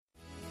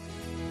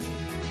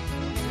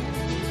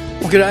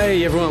Well,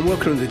 g'day everyone,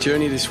 welcome to The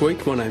Journey this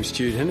week. My name's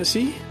Jude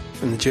Hennessy,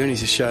 and The Journey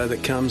is a show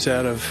that comes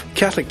out of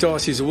Catholic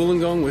Diocese of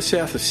Wollongong. We're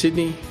south of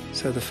Sydney,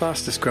 so the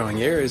fastest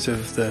growing areas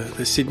of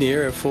the Sydney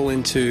area fall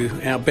into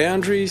our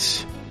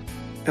boundaries,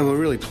 and we're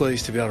really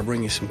pleased to be able to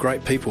bring you some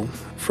great people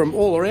from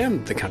all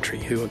around the country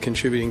who are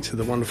contributing to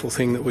the wonderful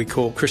thing that we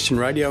call Christian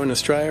radio in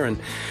Australia, and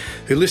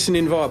who listen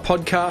in via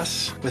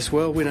podcasts as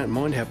well. We don't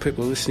mind how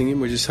people are listening in,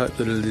 we just hope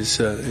that it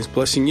is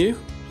blessing you,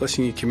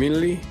 blessing your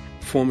community,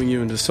 forming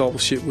you in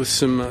discipleship with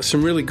some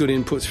really good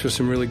inputs for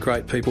some really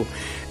great people,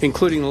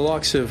 including the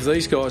likes of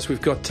these guys.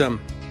 We've got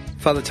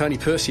Father Tony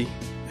Percy.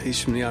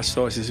 He's from the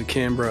Archdiocese of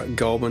Canberra,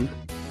 Goulburn.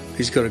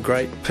 He's got a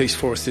great piece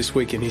for us this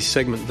week in his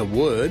segment, The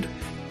Word,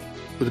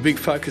 with a big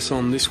focus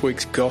on this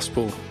week's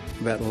gospel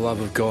about the love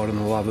of God and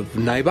the love of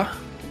neighbour.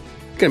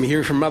 Going to be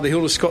hearing from Mother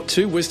Hilda Scott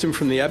too, Wisdom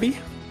from the Abbey,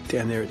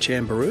 down there at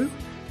Jamberoo,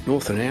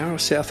 north an hour,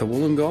 south of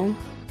Wollongong.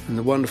 And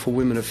the wonderful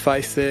women of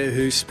faith there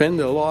who spend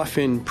their life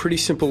in pretty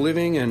simple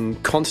living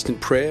and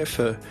constant prayer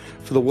for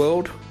the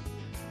world.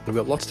 We've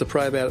got lots to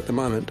pray about at the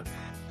moment.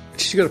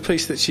 She's got a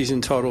piece that she's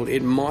entitled,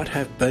 It Might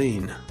Have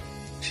Been.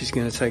 She's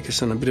going to take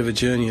us on a bit of a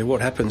journey of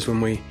what happens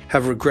when we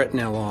have regret in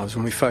our lives,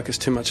 when we focus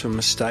too much on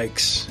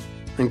mistakes,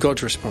 and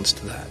God's response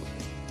to that.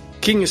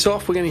 Kicking us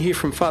off, we're going to hear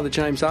from Father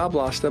James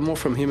Arblaster, more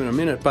from him in a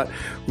minute, but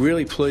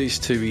really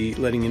pleased to be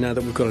letting you know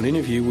that we've got an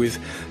interview with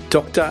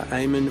Dr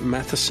Eammon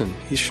Mathieson.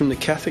 He's from the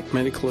Catholic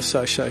Medical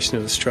Association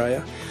of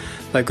Australia.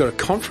 They've got a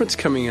conference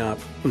coming up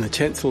on the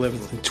 10th,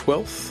 11th and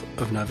 12th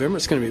of November.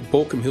 It's going to be at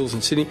Baulkham Hills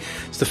in Sydney.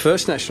 It's the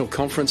first national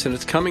conference, and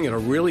it's coming at a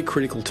really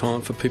critical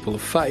time for people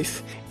of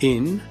faith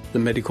in the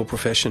medical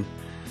profession.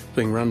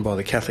 Being run by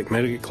the Catholic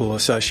Medical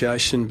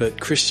Association, but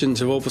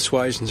Christians of all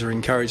persuasions are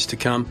encouraged to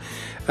come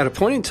at a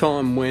point in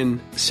time when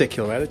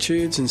secular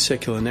attitudes and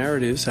secular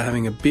narratives are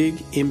having a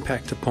big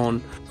impact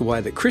upon the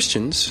way that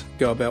Christians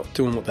go about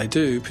doing what they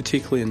do,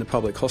 particularly in the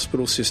public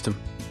hospital system.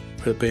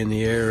 Whether it be in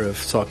the area of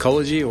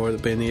psychology or whether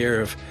it be in the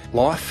area of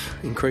life.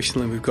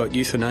 Increasingly we've got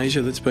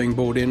euthanasia that's being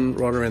brought in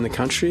right around the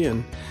country,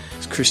 and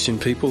as Christian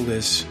people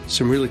there's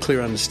some really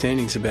clear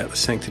understandings about the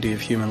sanctity of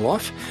human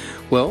life.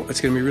 Well, it's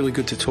going to be really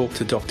good to talk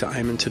to Dr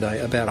Eammon today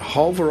about a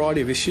whole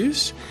variety of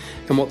issues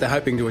and what they're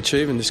hoping to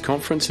achieve in this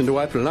conference, and to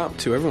open it up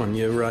to everyone.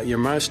 You're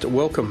most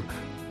welcome.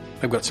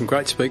 I've got some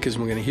great speakers,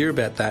 and we're going to hear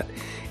about that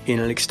in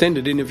an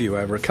extended interview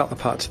over a couple of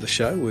parts of the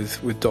show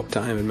with Dr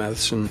Eammon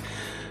Mathieson.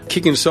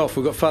 Kicking us off,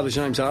 we've got Father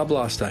James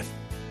Arblaster.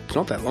 It's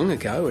not that long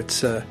ago,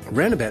 it's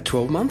around about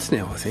 12 months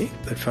now, I think,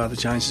 that Father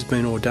James has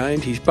been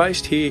ordained. He's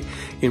based here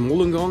in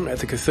Wollongong at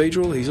the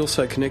Cathedral. He's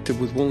also connected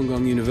with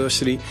Wollongong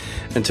University,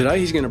 and today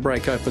he's going to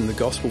break open the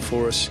Gospel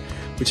for us,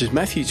 which is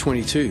Matthew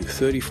 22,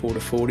 34 to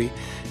 40,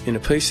 in a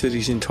piece that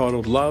he's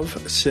entitled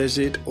Love Says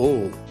It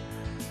All.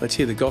 Let's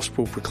hear the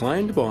Gospel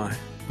proclaimed by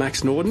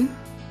Max Norden,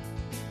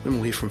 then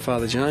we'll hear from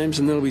Father James,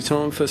 and then it'll be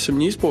time for some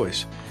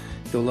newsboys.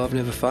 Your love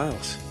never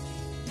fails.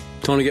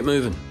 Time to get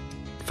moving.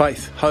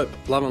 Faith, hope,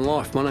 love and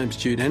life. My name's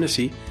Jude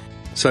Hennessy.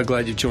 So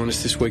glad you've joined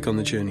us this week on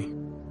The Journey.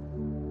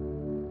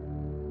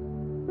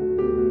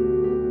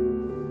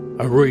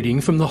 A reading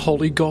from the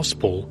Holy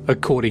Gospel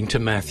according to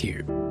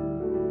Matthew.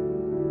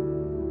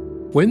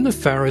 When the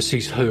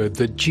Pharisees heard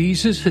that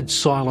Jesus had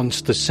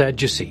silenced the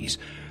Sadducees,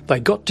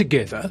 they got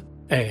together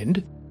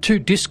and, to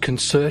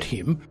disconcert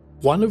him,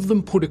 one of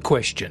them put a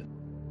question.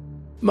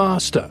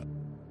 Master,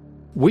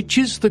 which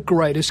is the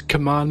greatest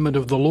commandment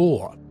of the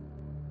law?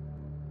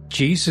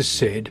 Jesus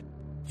said,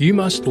 You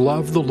must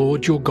love the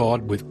Lord your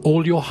God with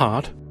all your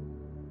heart,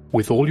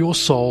 with all your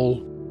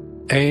soul,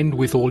 and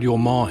with all your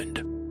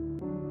mind.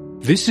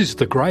 This is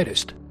the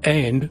greatest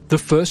and the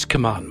first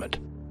commandment.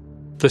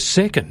 The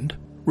second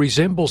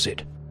resembles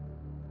it.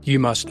 You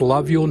must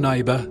love your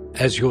neighbour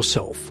as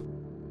yourself.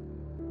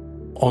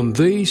 On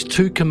these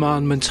two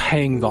commandments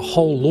hang the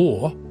whole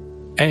law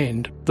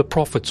and the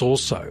prophets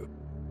also.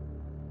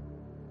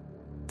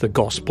 The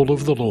Gospel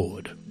of the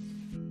Lord.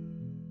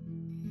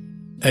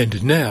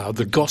 And now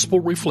the Gospel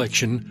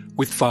reflection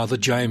with Father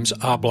James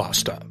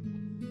Arblaster.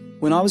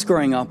 When I was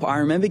growing up, I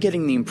remember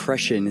getting the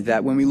impression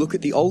that when we look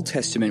at the Old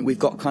Testament, we've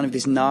got kind of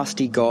this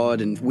nasty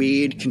God and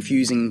weird,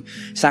 confusing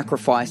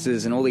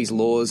sacrifices and all these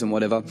laws and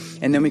whatever.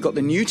 And then we've got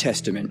the New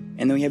Testament,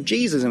 and then we have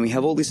Jesus, and we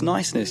have all this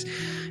niceness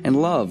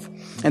and love.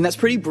 And that's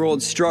pretty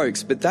broad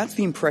strokes, but that's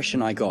the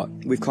impression I got.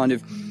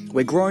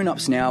 We're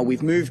grown-ups now,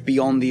 we've moved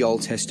beyond the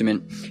Old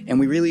Testament, and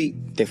we really,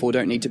 therefore,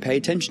 don't need to pay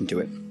attention to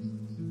it.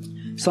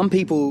 Some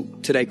people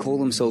today call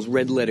themselves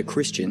red-letter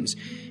Christians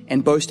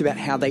and boast about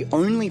how they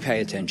only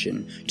pay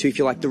attention to, if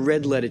you like, the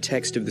red-letter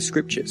text of the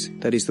Scriptures,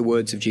 that is the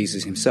words of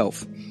Jesus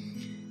himself.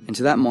 And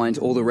to that mind,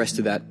 all the rest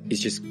of that is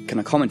just kind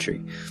of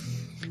commentary.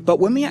 But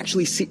when we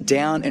actually sit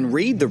down and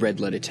read the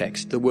red-letter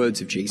text, the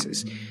words of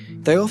Jesus,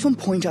 they often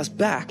point us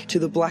back to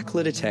the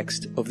black-letter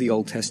text of the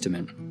Old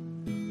Testament.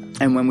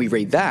 And when we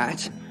read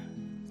that,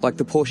 like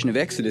the portion of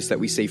Exodus that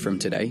we see from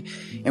today,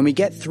 and we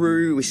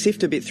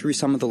sift a bit through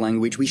some of the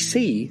language, we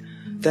see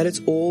that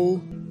it's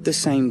all the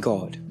same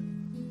God.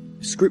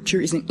 Scripture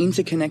is an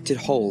interconnected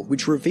whole,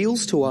 which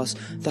reveals to us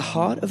the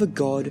heart of a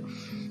God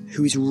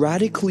who is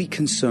radically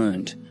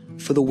concerned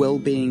for the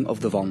well-being of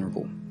the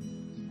vulnerable.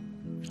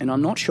 And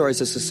I'm not sure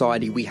as a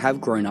society we have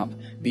grown up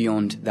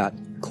beyond that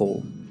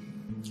call.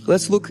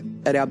 Let's look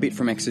at our bit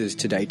from Exodus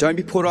today. Don't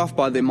be put off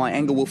by my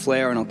anger will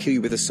flare and I'll kill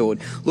you with a sword.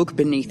 Look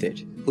beneath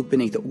it. Look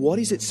beneath it. What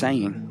is it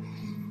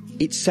saying?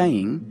 It's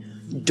saying,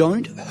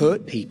 don't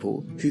hurt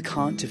people who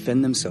can't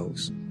defend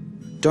themselves.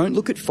 Don't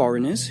look at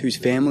foreigners whose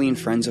family and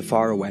friends are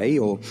far away,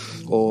 or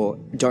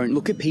don't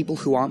look at people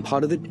who aren't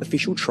part of the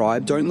official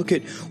tribe. Don't look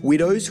at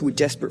widows who are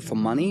desperate for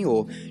money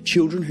or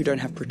children who don't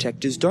have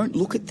protectors. Don't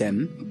look at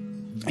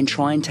them and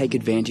try and take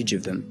advantage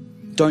of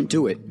them. Don't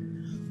do it.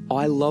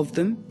 I love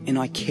them and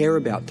I care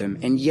about them.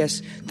 And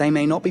yes, they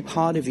may not be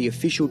part of the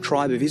official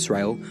tribe of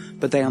Israel,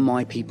 but they are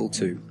my people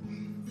too.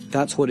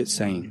 That's what it's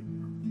saying.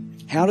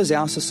 How does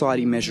our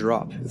society measure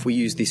up if we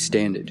use this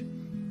standard?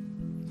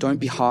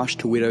 Don't be harsh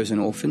to widows and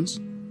orphans.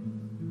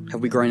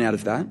 Have we grown out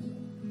of that?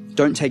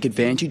 Don't take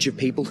advantage of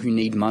people who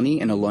need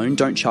money and a loan.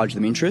 Don't charge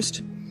them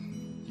interest.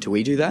 Do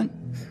we do that?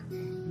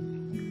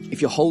 If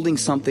you're holding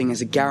something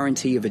as a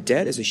guarantee of a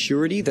debt, as a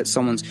surety that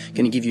someone's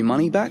going to give you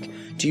money back,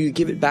 do you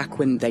give it back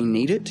when they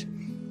need it?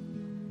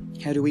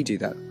 How do we do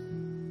that?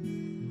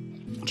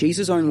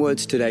 Jesus' own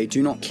words today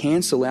do not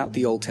cancel out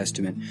the Old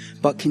Testament,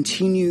 but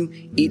continue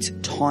its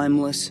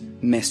timeless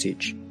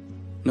message.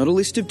 Not a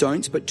list of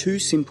don'ts, but 2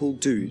 simple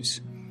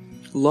do's.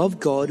 Love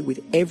God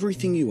with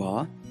everything you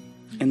are,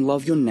 and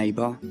love your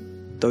neighbour,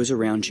 those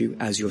around you,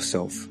 as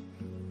yourself.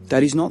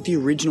 That is not the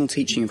original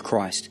teaching of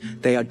Christ.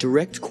 They are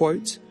direct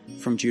quotes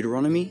from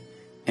Deuteronomy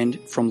and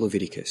from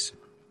Leviticus.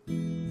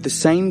 The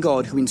same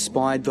God who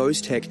inspired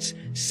those texts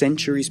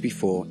centuries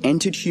before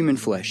entered human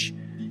flesh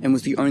and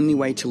was the only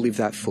way to live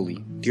that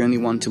fully, the only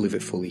one to live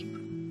it fully.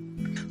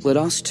 Let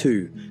us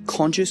too,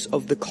 conscious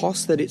of the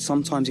cost that it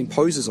sometimes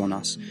imposes on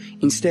us,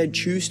 instead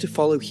choose to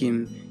follow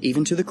him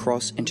even to the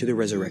cross and to the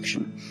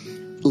resurrection,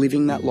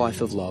 living that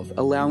life of love,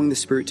 allowing the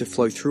Spirit to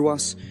flow through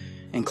us,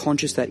 and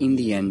conscious that in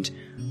the end,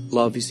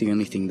 love is the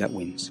only thing that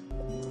wins.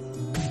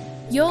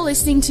 You're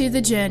listening to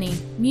The Journey,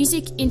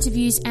 music,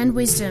 interviews and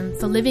wisdom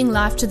for living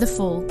life to the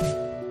full.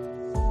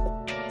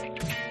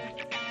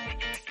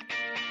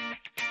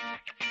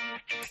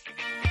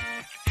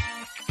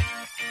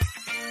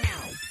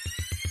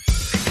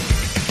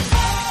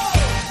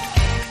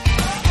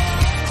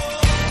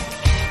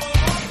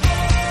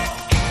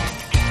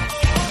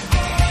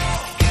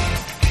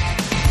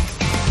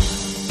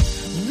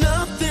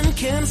 Nothing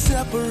can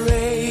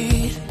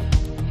separate,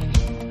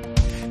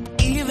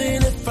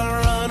 even if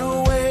I run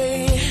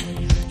away,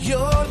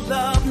 your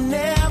love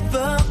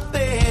never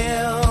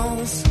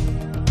fails.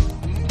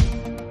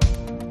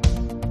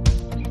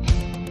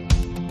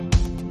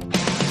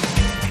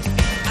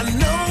 I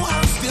know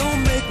I'll still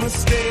make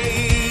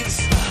mistakes,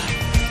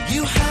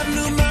 you have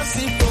new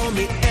mercy for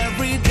me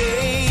every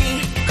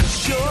day,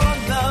 'cause your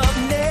love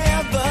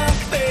never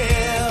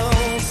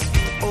fails.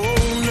 Oh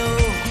no,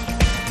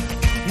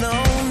 no,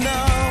 no.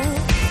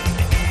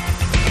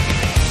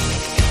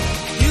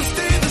 You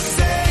stay the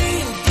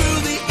same through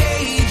the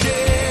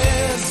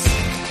ages.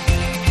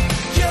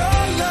 Your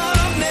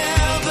love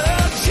never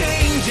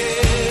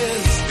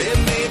changes. There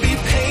may be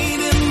pain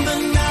in the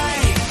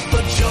night,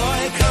 but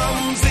joy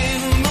comes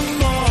in the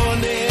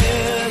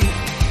morning.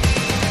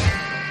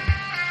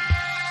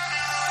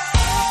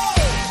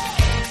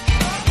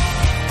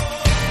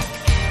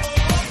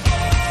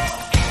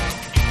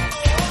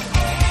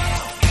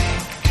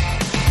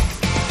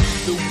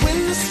 The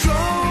wind is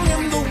strong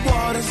and the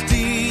water's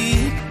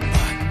deep.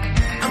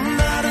 I'm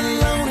not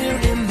alone here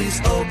in these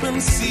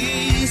open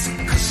seas,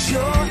 'cause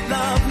your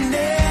love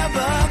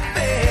never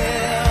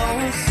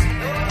fails.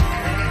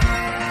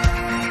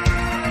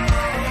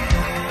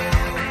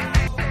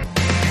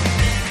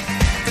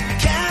 The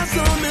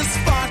chasm is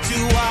far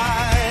too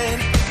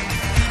wide.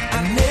 I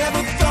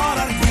never thought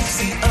I'd reach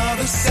the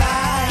other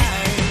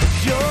side.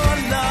 Your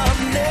love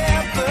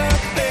never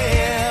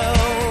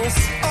fails.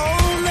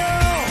 Oh no,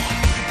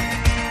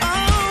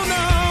 oh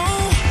no,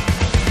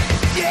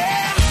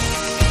 yeah.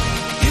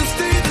 You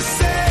stay the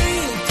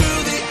same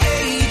through the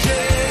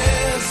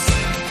ages.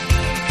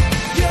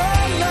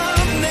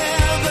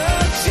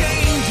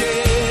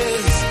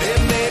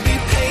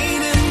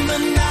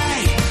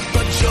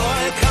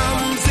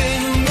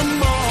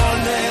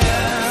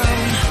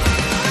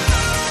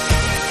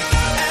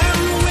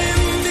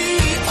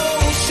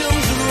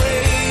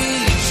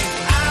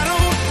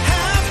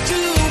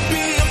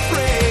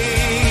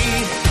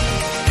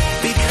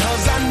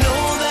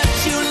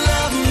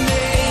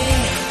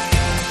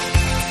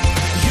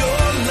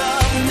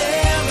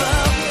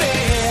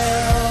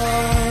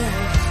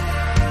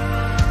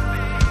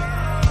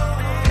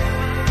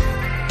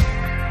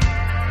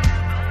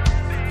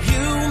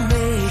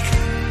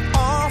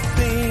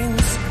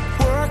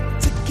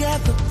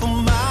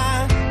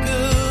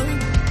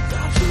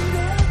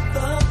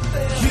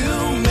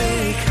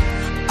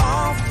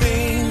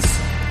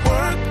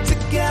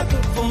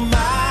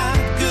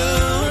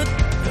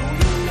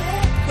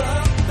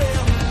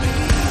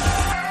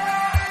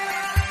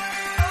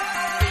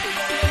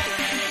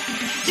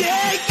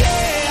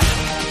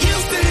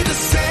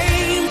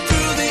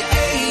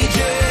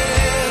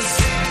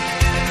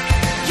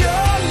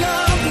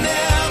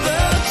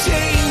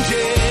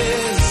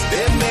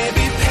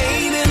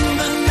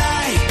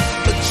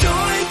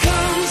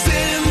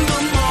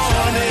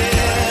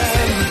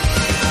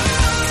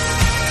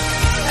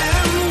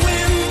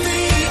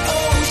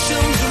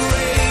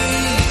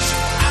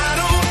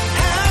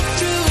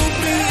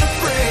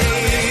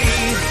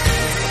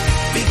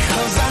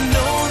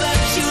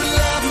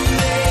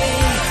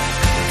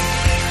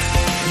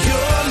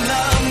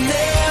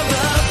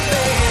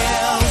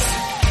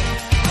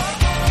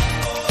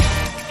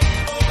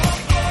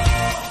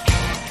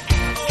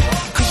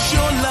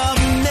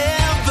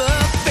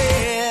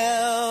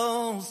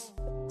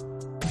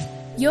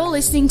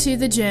 listening to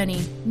The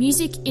Journey,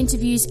 music,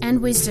 interviews and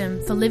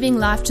wisdom for living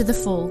life to the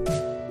full.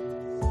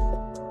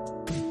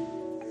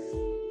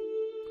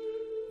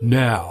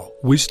 Now,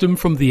 wisdom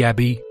from the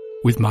Abbey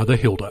with Mother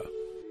Hilda.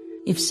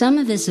 If some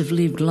of us have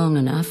lived long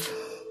enough,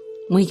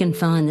 we can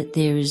find that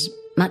there is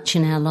much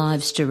in our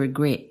lives to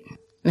regret.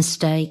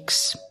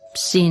 Mistakes,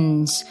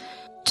 sins,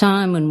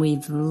 time when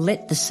we've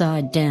let the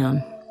side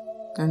down.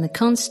 And the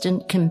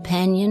constant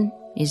companion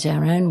is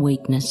our own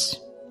weakness.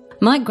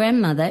 My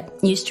grandmother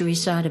used to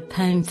recite a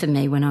poem for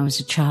me when I was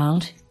a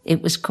child.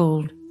 It was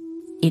called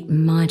It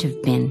Might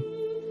Have Been.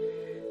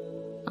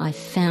 I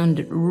found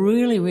it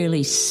really,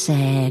 really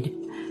sad.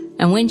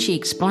 And when she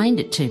explained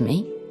it to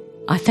me,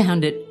 I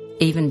found it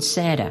even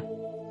sadder.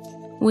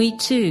 We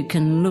too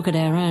can look at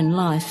our own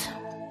life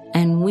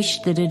and wish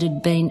that it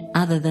had been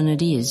other than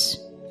it is.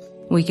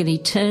 We can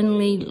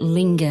eternally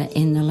linger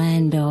in the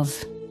land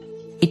of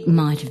it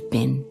might have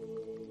been.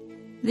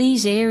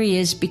 These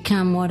areas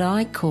become what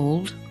I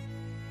called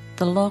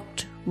the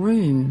locked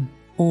room,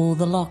 or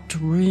the locked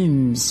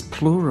rooms,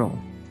 plural.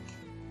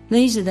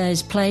 These are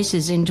those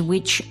places into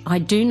which I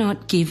do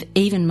not give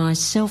even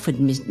myself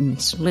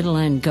admittance, let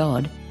alone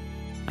God.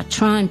 I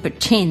try and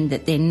pretend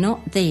that they're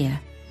not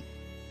there,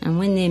 and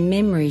when their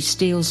memory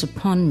steals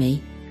upon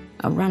me,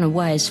 I run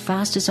away as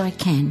fast as I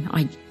can.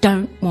 I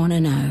don't want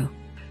to know.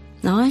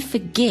 Now I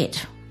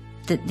forget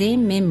that their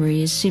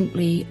memory is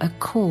simply a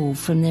call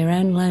from their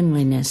own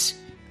loneliness,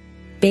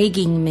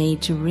 begging me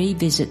to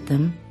revisit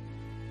them,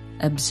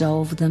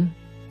 absolve them,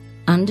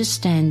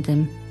 understand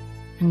them,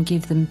 and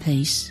give them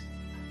peace.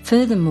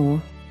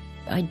 Furthermore,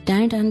 I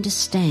don't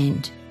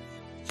understand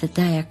that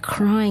they are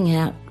crying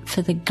out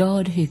for the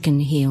God who can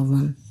heal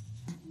them.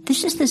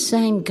 This is the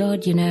same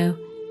God, you know,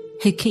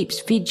 who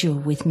keeps vigil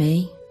with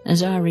me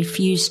as I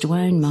refuse to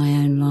own my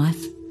own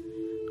life,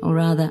 or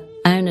rather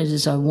own it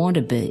as I want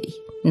to be,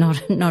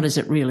 not as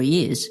it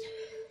really is.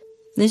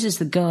 This is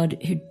the God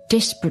who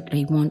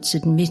desperately wants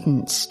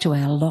admittance to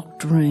our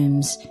locked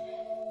rooms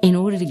in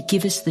order to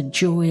give us the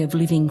joy of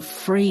living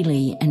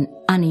freely and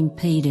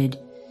unimpeded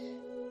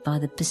by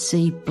the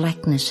perceived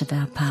blackness of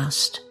our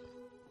past.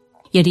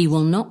 Yet he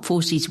will not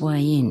force his way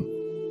in.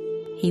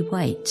 He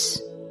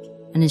waits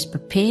and is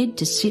prepared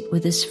to sit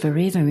with us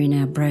forever in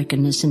our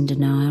brokenness and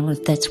denial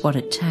if that's what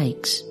it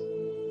takes.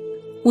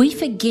 We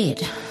forget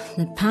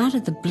that part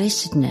of the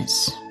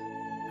blessedness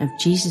of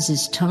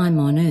Jesus' time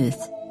on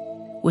earth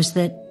was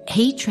that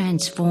he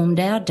transformed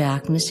our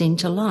darkness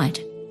into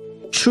light.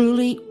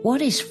 Truly,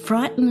 what is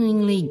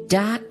frighteningly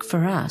dark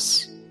for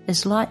us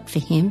is light for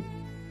him.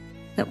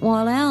 That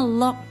while our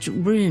locked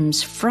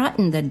rooms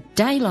frighten the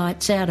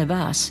daylights out of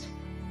us,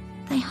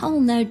 they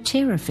hold no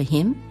terror for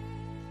him.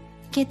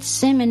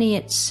 Gethsemane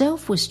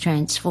itself was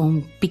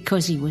transformed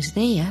because he was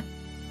there.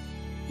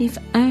 If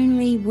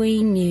only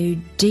we knew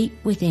deep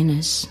within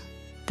us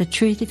the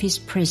truth of his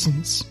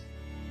presence,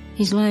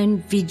 his lone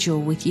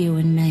vigil with you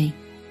and me,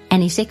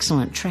 and his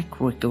excellent track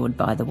record,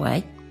 by the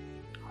way,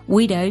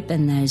 we'd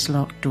open those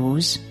locked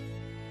doors,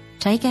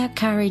 take our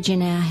courage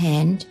in our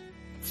hand,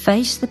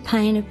 face the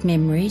pain of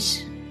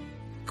memories,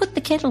 put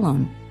the kettle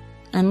on,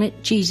 and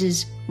let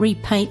Jesus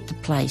repaint the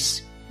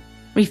place,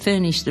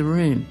 refurnish the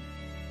room,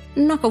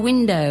 knock a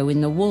window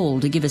in the wall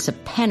to give us a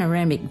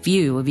panoramic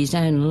view of his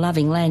own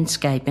loving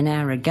landscape in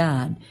our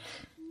regard,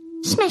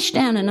 smash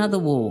down another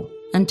wall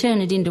and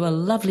turn it into a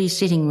lovely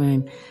sitting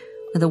room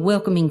with a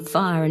welcoming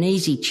fire and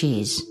easy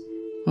chairs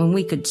when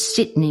we could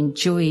sit and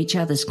enjoy each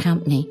other's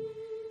company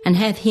and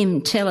have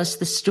him tell us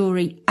the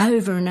story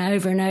over and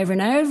over and over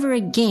and over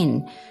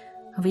again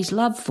of his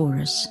love for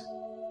us.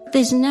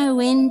 There's no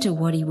end to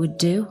what he would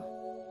do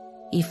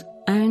if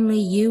only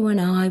you and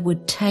I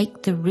would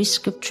take the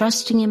risk of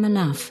trusting him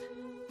enough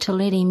to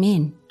let him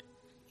in.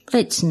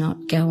 Let's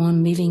not go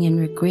on living in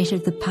regret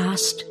of the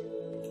past.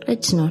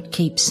 Let's not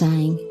keep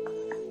saying,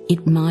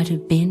 it might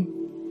have been.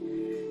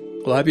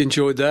 Well, I hope you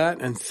enjoyed that,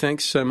 and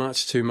thanks so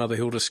much to Mother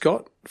Hilda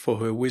Scott for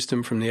her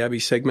wisdom from the Abbey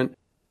segment,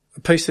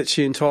 a piece that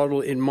she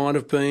entitled It Might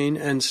Have Been,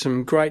 and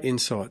some great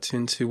insights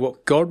into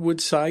what God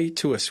would say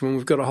to us when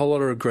we've got a whole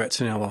lot of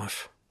regrets in our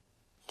life.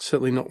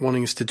 Certainly not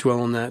wanting us to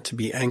dwell on that, to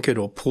be anchored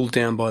or pulled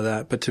down by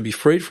that, but to be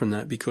freed from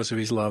that because of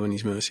his love and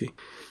his mercy.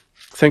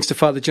 Thanks to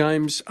Father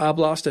James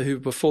Arblaster, who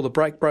before the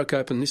break broke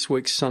open this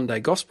week's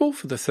Sunday Gospel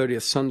for the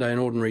 30th Sunday in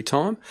Ordinary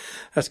Time.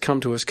 That's come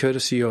to us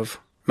courtesy of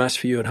Mass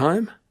for You at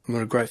Home. And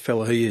what a great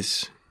fellow he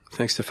is.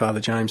 Thanks to Father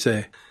James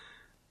there.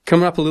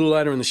 Coming up a little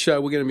later in the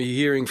show, we're going to be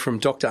hearing from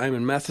Dr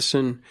Eammon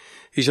Mathieson.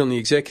 He's on the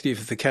executive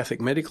of the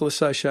Catholic Medical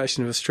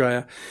Association of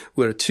Australia.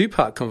 We had a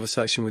two-part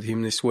conversation with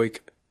him this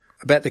week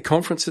about the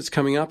conference that's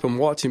coming up and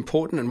why it's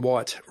important and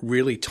why it's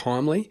really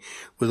timely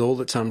with all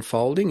that's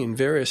unfolding in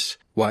various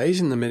ways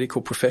in the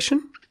medical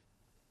profession.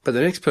 But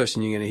the next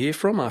person you're going to hear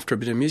from after a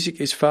bit of music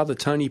is Father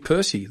Tony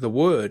Percy. The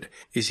Word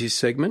is his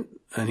segment,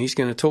 and he's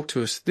going to talk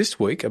to us this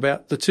week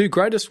about the two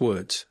greatest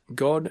words,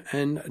 God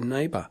and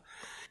neighbour,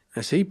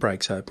 as he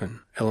breaks open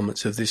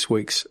elements of this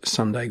week's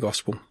Sunday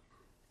Gospel.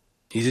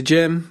 He's a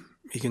gem.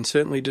 You can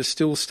certainly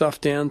distill stuff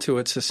down to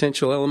its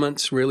essential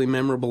elements, really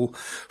memorable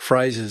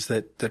phrases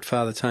that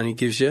Father Tony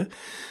gives you.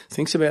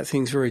 Thinks about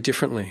things very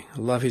differently. I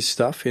love his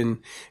stuff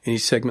in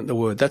his segment, The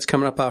Word. That's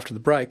coming up after the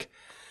break.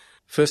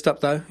 First up,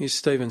 though, is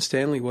Stephen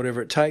Stanley,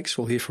 Whatever It Takes.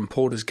 We'll hear from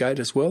Porter's Gate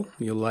as well.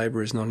 Your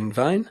labour is not in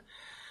vain.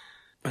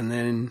 And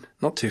then,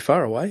 not too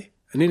far away,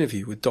 an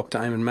interview with Dr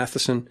Eammon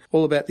Mathieson,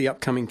 all about the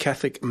upcoming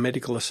Catholic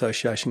Medical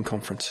Association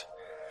Conference.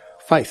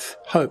 Faith,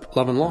 hope,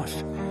 love and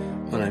life.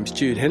 My name's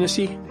Jude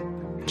Hennessy.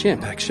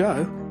 Jam-packed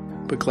show,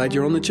 but glad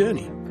you're on the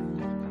journey.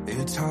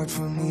 It's hard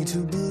for me to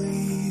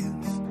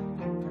believe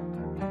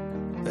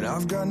that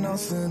I've got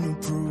nothing to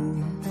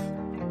prove.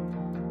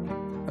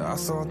 I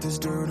thought this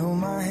dirt on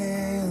my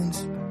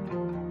hands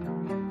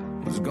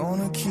was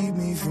gonna keep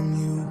me from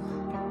you.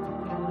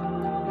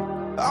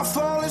 I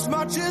fall as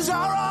much as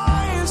I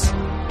rise.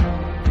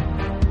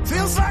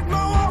 Feels like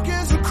my walk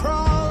is a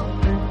crawl.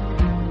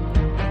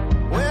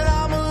 When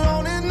I'm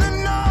alone in the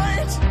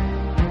night,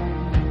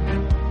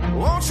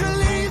 won't you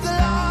leave the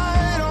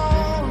light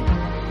on?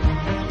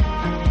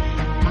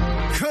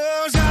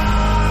 'Cause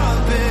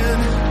I've been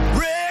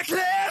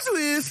reckless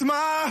with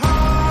my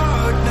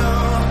heart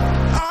now.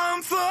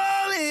 I'm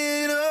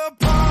falling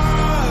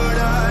apart.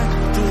 I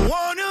don't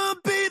wanna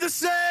be the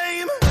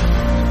same.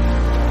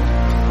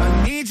 I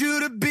need you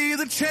to be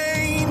the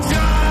change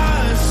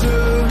I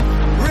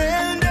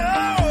surrender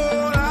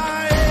all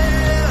I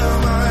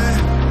am. I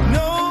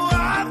know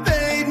I've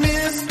made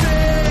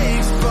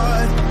mistakes,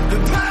 but the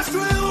past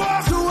will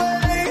wash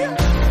away.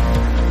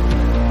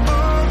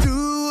 I'll do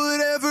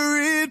whatever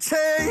it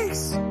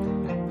takes.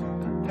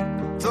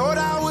 Thought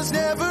I was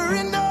never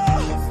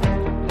enough.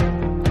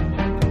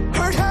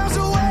 Hurt has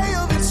a way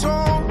of its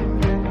own.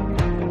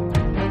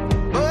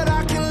 But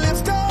I can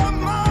lift up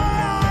my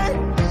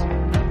eyes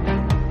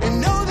and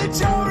know that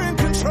you're in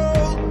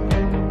control.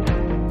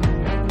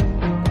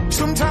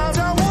 Sometimes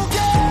I won't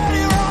get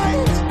it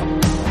right.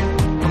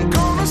 I'm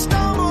gonna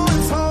stumble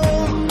and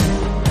fall.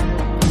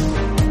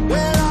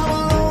 When I'm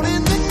alone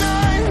in the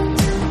night,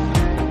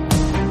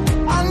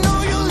 I know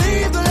you'll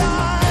leave the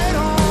light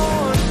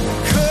on.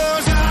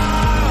 'Cause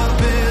I've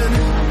been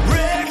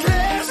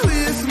reckless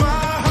with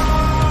my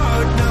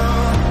heart now.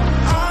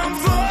 I'm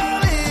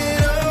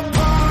falling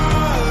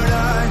apart.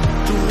 I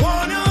don't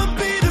wanna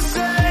be the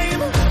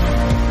same.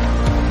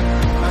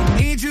 I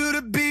need you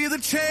to be the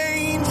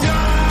change I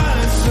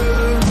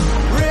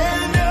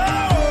surrender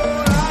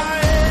all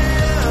I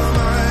am.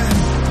 I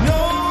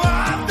know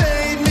I've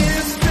made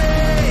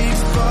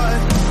mistakes, but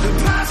the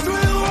past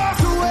will walk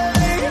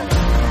away.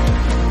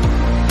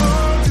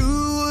 I'll do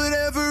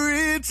whatever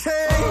it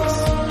takes.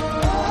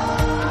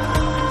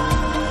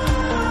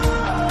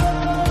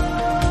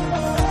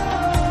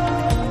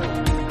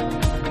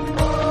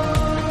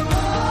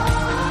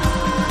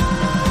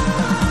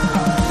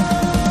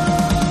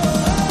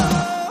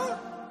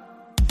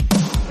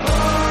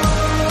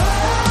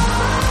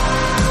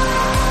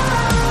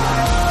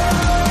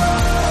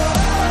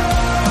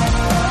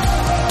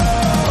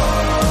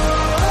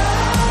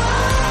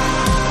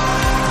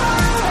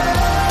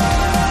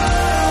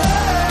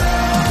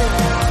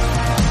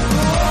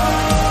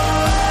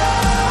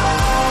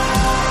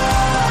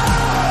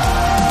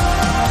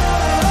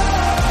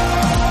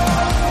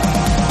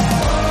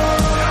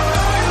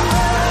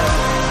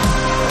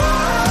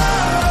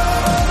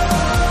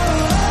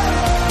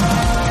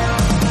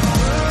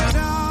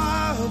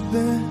 I've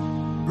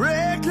been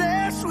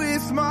reckless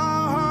with my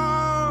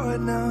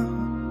heart now.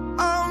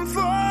 I'm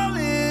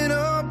falling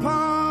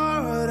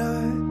apart.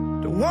 I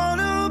don't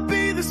wanna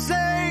be the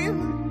same.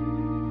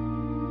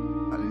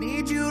 I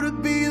need you to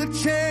be the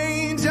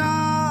change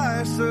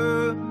I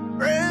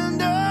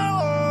surrender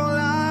all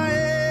I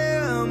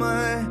am.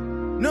 I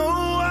know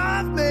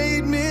I've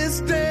made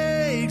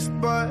mistakes,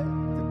 but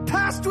the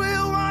past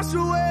will wash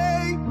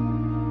away.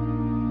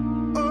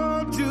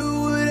 I'll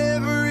do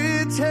whatever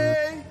it takes.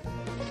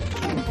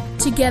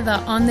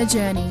 Together on the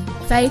journey,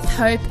 faith,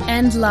 hope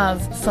and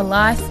love for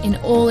life in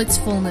all its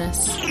fullness.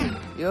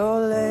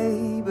 Your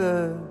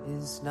labor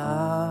is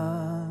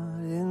not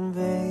in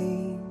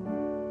vain,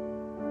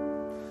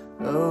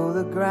 though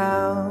the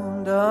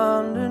ground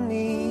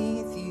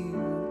underneath you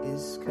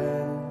is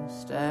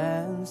cursed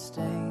and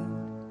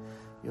stained.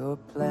 Your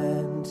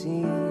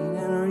planting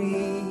and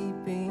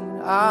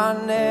reaping are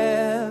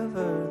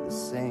never the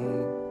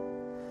same.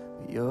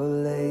 Your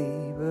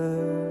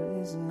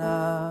labor is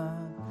not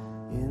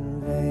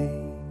in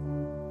vain.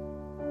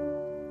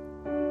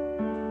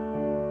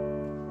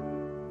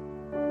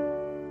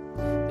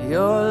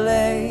 Your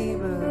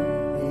labor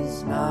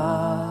is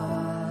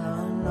not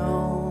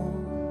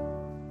unknown,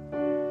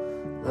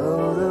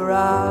 though the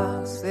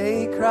rocks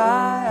they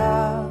cry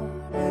out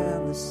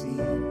and the sea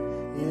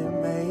it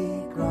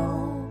may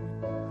groan.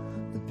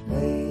 The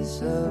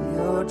place of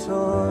your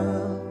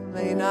toil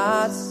may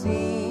not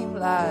seem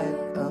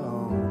like a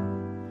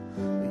home,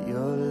 but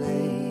your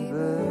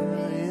labor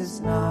is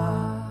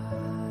not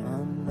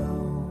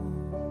unknown.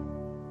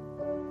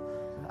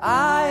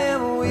 I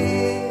am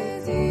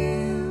with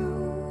you,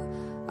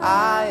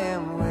 I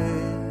am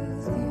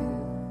with you.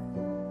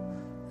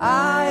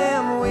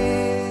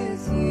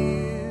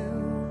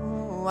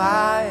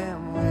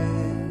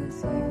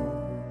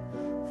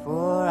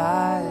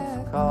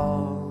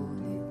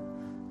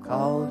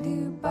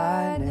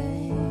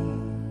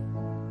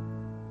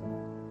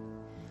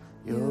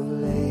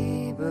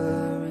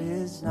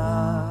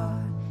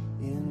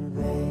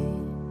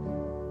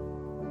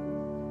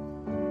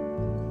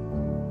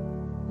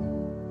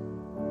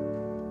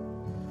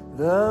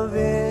 The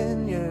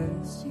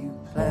vineyards you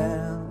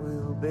plant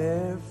will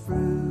bear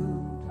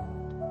fruit.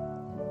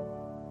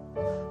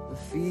 The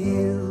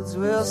fields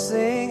will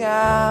sing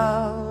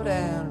out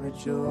and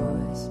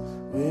rejoice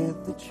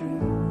with the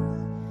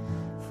truth.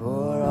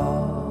 For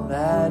all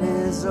that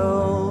is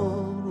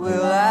old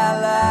will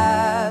at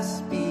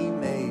last be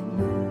made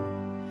new.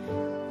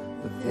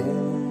 The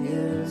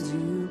vineyards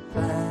you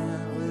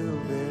plant will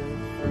bear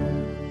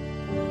fruit.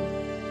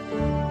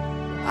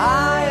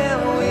 I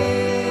am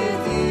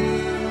with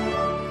you.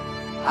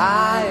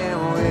 I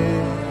am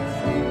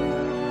with you.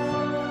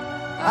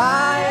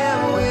 I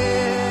am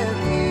with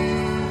you.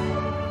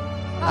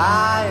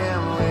 I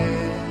am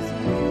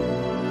with you.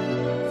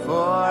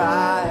 For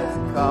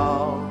I've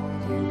called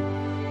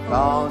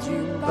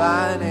you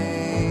by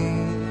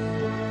name.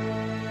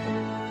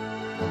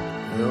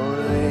 Your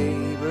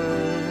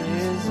labor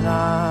is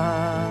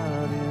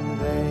not in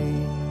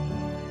vain.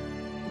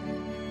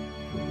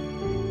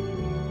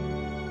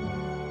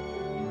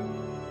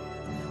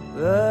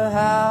 The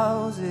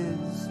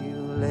houses you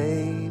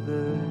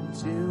labor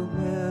to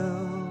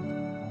build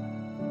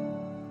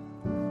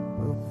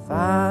will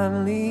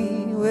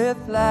finally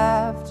with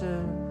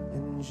laughter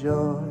and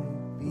joy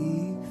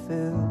be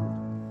filled.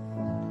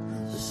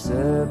 The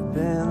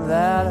serpent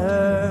that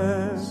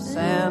hurts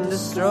and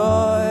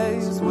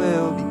destroys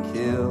will be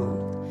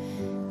killed,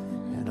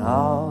 and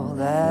all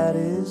that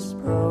is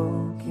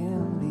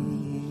broken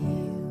be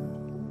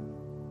healed.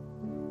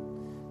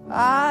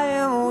 I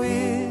am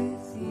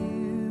with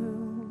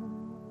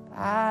you.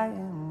 I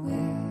am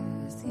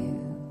with you.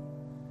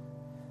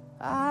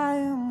 I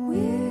am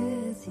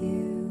with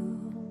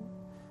you.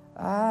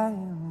 I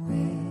am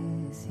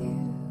with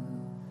you.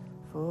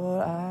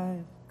 For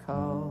I've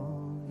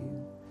called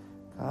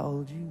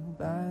you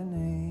by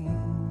name.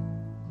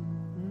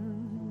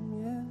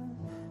 Yeah.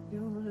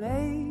 Your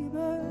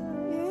labor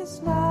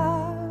is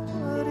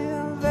not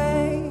in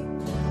vain.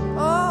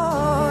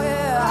 Oh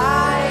yeah,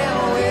 I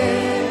am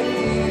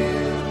with you.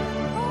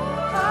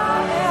 I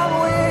am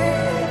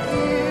with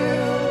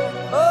you.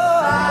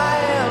 Oh, I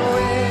am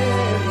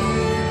with you.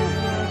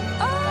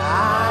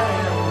 I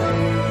am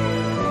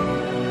with you.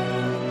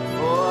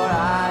 For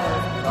I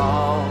have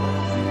called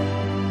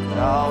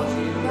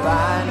you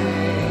by name.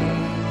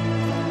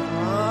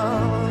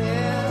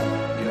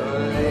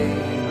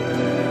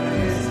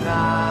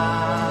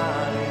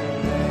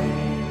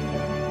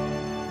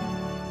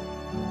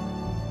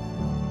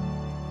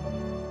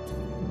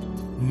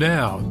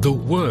 Now, the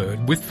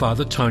Word with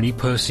Father Tony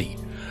Percy.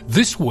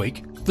 This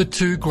week, the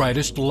two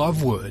greatest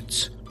love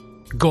words,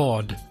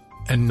 God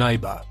and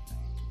neighbour.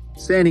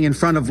 Standing in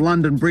front of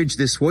London Bridge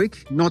this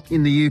week, not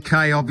in the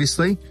UK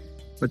obviously,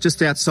 but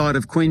just outside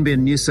of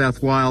Queanbeyan, New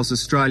South Wales,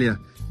 Australia,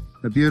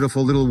 a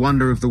beautiful little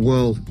wonder of the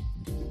world.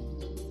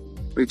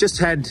 We've just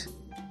had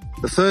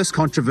the first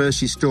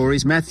controversy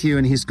stories. Matthew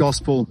in his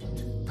Gospel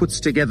puts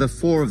together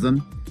 4 of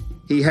them.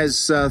 He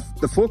has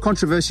the 4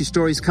 controversy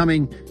stories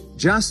coming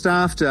just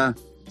after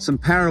some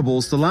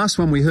parables. The last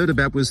one we heard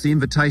about was the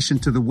invitation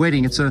to the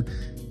wedding. It's a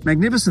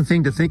magnificent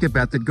thing to think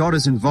about, that God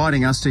is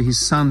inviting us to his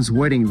son's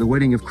wedding, the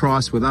wedding of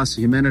Christ with us,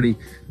 humanity.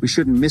 We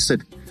shouldn't miss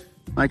it.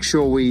 Make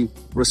sure we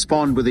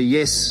respond with a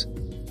yes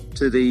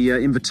to the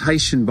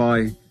invitation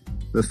by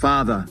the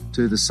Father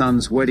to the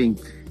son's wedding.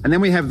 And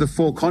then we have the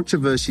 4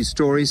 controversy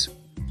stories.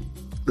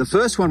 The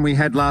first one we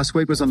had last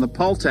week was on the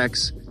poll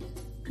tax.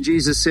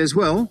 Jesus says,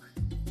 well,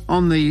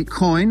 on the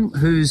coin,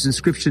 whose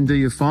inscription do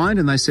you find?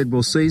 And they said,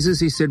 well, Caesar's.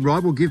 He said,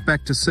 right, we'll give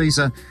back to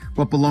Caesar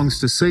what belongs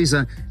to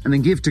Caesar, and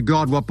then give to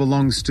God what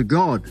belongs to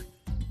God.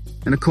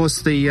 And of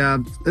course, the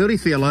early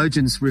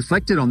theologians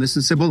reflected on this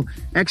and said, well,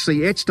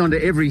 actually etched onto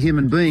every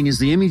human being is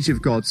the image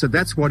of God. So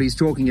that's what he's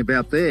talking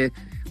about there.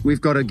 We've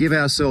got to give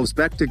ourselves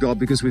back to God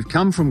because we've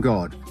come from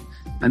God.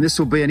 And this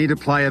will be an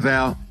interplay of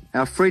our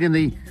freedom.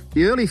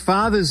 The early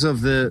fathers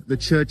of the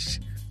church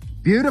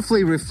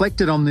beautifully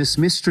reflected on this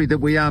mystery that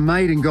we are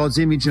made in God's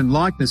image and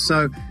likeness.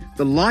 So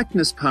the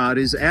likeness part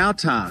is our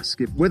task.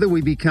 Whether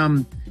we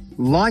become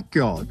like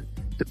God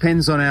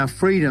depends on our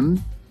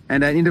freedom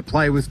and our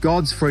interplay with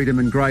God's freedom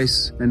and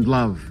grace and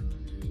love.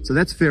 So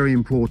that's very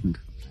important.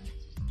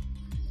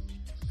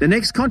 The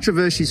next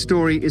controversy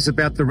story is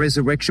about the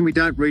resurrection. We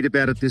don't read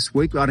about it this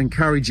week. I'd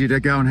encourage you to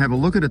go and have a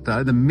look at it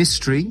though, the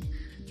mystery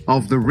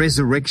of the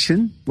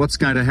resurrection, what's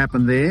going to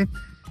happen there.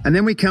 And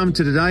then we come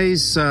to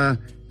today's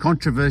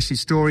controversy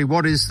story.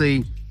 What is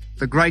the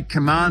great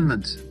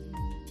commandment?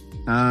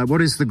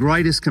 What is the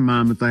greatest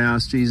commandment, they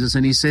asked Jesus.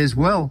 And he says,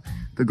 well,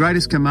 the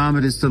greatest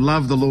commandment is to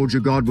love the Lord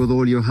your God with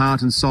all your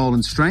heart and soul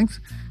and strength,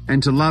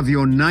 and to love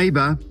your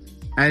neighbour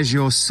as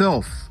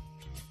yourself.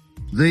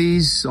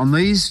 On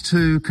these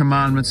 2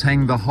 commandments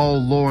hang the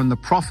whole law and the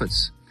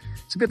prophets.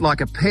 It's a bit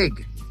like a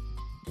peg.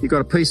 You've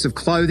got a piece of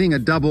clothing,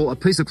 a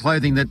piece of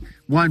clothing that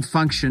won't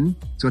function.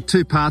 It's got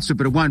 2 parts to it,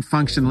 but it won't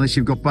function unless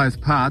you've got both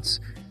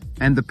parts.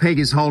 And the peg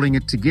is holding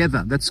it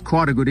together. That's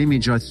quite a good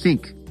image, I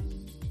think.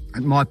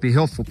 It might be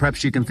helpful.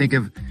 Perhaps you can think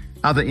of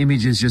other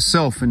images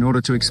yourself in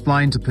order to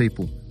explain to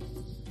people.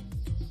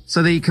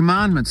 So the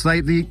commandments,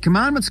 the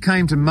commandments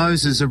came to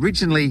Moses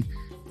originally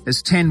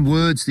as 10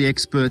 words, the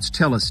experts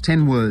tell us,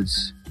 10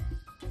 words.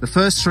 The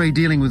first 3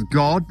 dealing with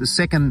God, the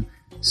second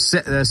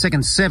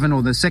 7,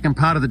 or the second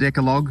part of the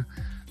decalogue,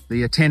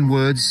 the 10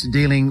 words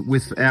dealing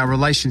with our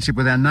relationship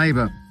with our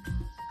neighbour.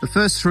 The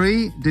first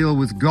 3 deal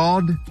with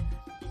God,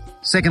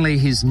 secondly,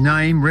 his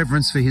name,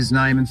 reverence for his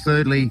name, and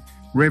thirdly,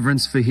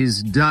 reverence for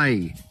his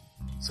day.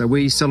 So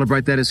we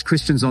celebrate that as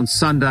Christians on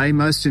Sunday.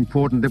 Most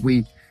important that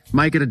we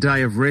make it a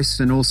day of rest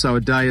and also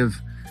a day of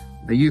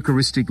a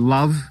Eucharistic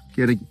love,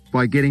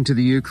 by getting to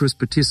the Eucharist,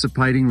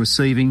 participating,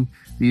 receiving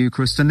the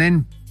Eucharist. And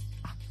then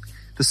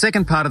the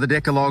second part of the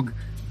decalogue,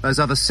 those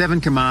other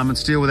 7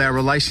 commandments, deal with our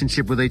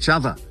relationship with each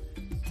other.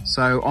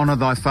 So honour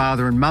thy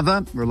father and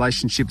mother,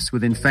 relationships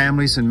within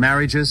families and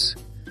marriages.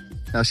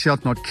 Thou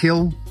shalt not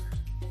kill.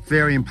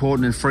 Very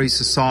important in free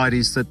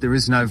societies that there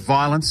is no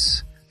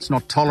violence. It's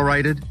not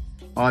tolerated,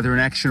 either in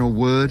action or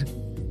word.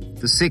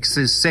 The 6th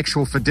is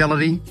sexual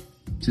fidelity,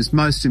 which is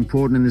most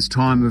important in this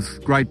time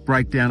of great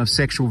breakdown of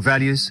sexual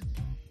values.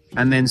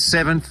 And then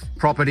 7th,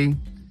 property,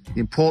 the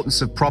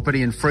importance of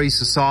property in free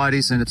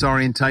societies and its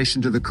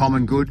orientation to the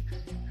common good.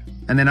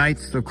 And then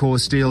 8th, of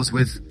course, deals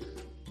with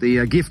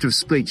the gift of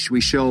speech. We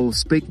shall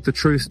speak the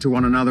truth to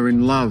one another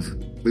in love.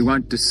 We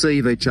won't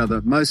deceive each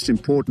other. Most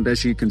important,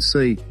 as you can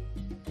see.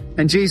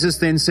 And Jesus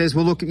then says,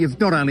 well, look, you've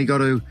not only got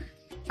to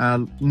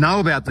know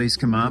about these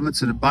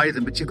commandments and obey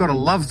them, but you've got to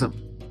love them.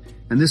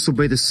 And this will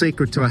be the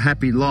secret to a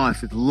happy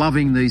life,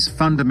 loving these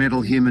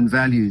fundamental human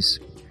values.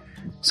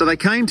 So they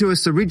came to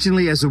us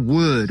originally as a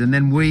word, and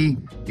then we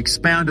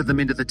expounded them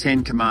into the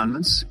 10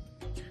 commandments.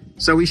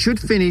 So we should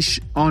finish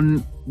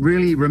on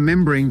really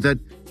remembering that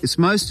it's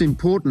most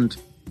important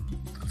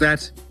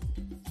that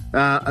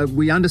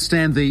we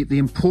understand the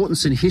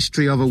importance in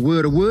history of a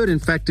word. A word, in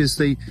fact, is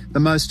the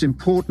most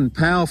important,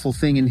 powerful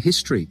thing in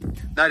history.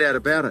 No doubt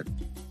about it.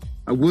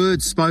 A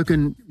word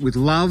spoken with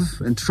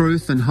love and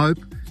truth and hope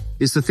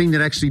is the thing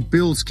that actually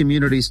builds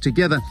communities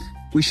together.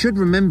 We should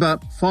remember,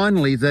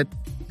 finally, that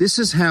this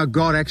is how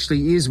God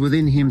actually is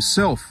within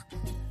himself.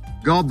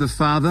 God the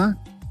Father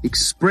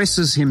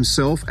expresses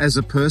himself as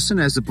a person,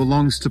 as it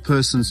belongs to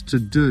persons to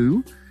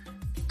do.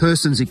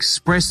 Persons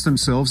express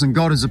themselves, and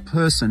God is a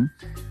person.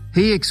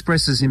 He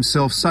expresses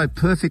himself so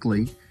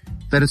perfectly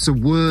that it's a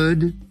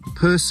word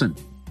person.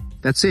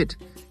 That's it.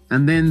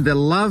 And then the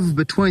love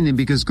between them,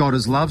 because God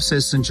is love,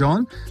 says St.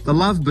 John, the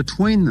love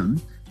between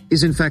them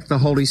is in fact the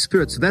Holy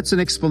Spirit. So that's an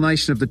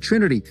explanation of the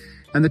Trinity.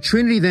 And the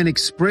Trinity then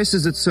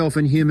expresses itself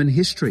in human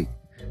history.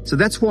 So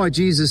that's why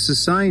Jesus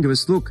is saying to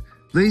us, look,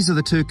 these are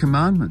the 2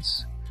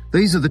 commandments.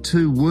 These are the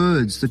 2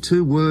 words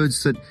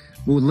that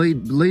will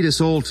lead us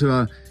all to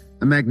a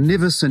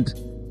magnificent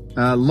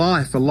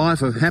life, a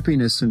life of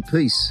happiness and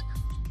peace.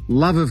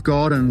 Love of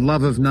God and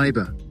love of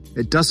neighbour.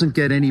 It doesn't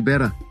get any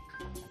better.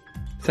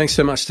 Thanks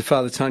so much to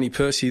Father Tony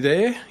Percy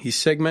there. His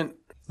segment,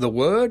 The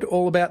Word,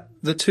 all about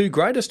the 2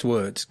 greatest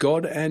words,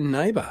 God and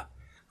neighbour.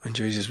 When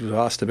Jesus was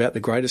asked about the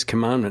greatest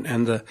commandment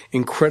and the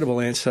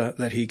incredible answer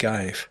that he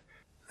gave.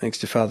 Thanks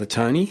to Father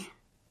Tony.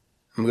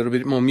 We've got a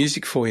bit more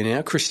music for you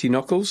now. Christy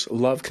Nockels,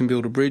 Love Can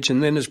Build a Bridge.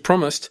 And then, as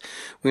promised,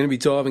 we're going to be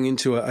diving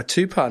into a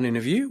 2-part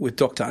interview with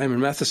Dr Eammon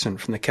Mathieson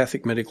from the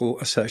Catholic Medical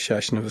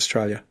Association of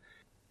Australia.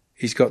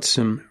 He's got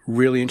some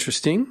really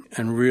interesting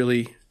and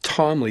really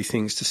timely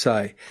things to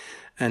say,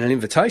 and an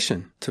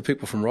invitation to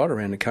people from right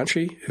around the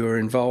country who are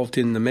involved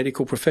in the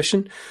medical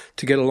profession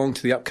to get along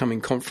to the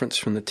upcoming conference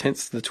from the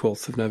 10th to the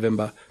 12th of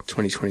November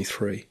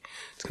 2023.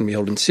 It's going to be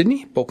held in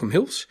Sydney, Balcombe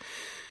Hills.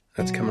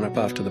 That's coming up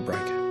after the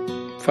break.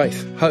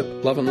 Faith,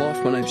 hope, love and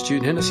life. My name's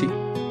Jude Hennessy.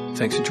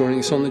 Thanks for joining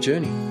us on the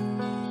journey.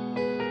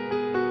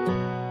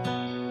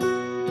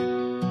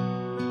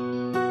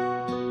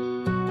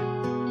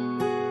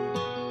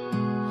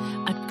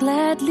 I'd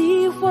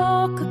gladly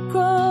walk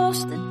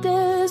across the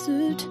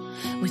desert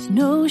with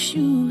no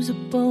shoes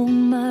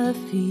upon my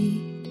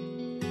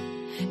feet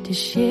to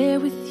share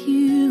with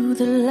you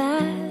the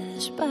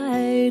last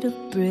bite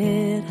of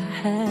bread I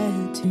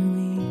had to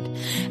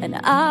eat. And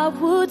I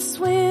would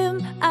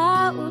swim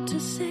out to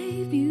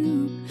save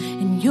you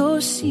in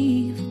your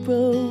sea of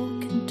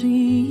broken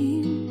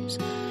dreams.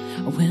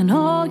 When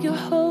all your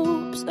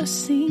hopes are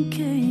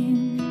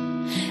sinking,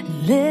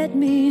 let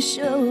me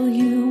show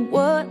you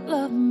what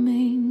love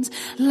means.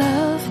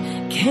 Love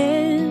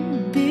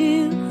can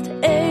build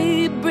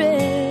a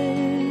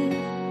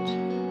bridge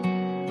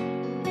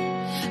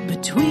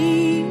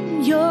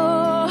between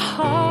your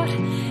heart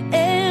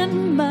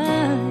and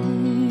mine.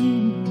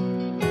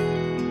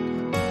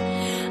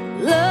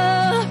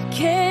 Love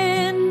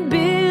can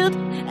build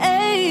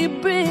a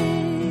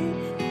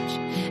bridge,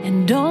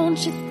 and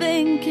don't you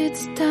think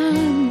it's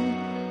time?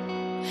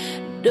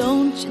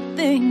 Don't you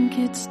think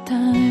it's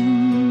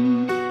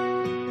time?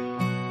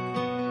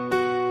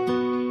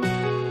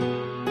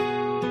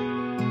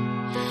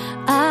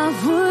 I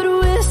would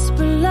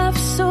whisper love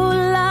so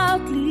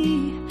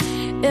loudly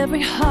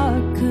every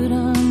heart could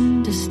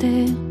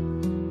understand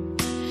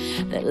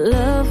that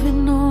love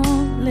and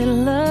only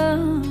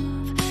love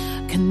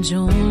can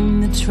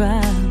join the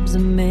tribes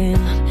of men.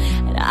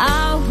 And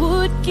I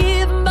would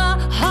give my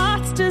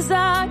heart's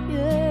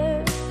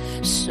desire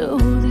so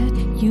that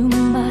you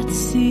might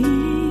see.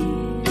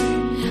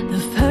 The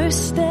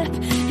first step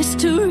is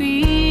to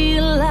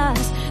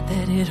realize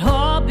that it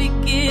all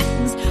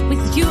begins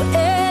with you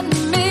and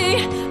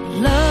me.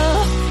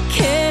 Love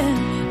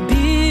can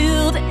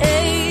build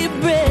a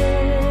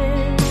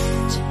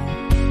bridge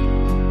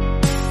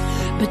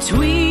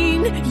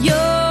between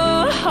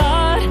your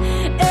heart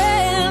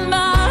and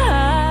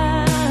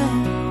mine.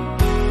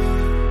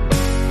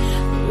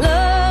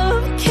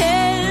 Love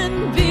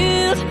can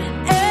build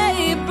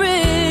a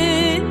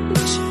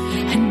bridge,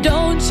 and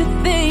don't you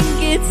think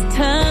it's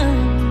time?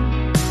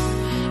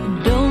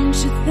 Don't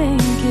you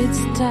think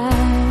it's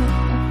time?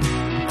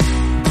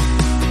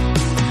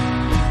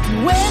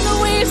 When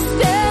we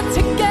stand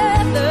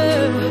together,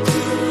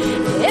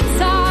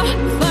 it's our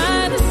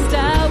finest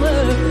hour.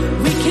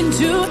 We can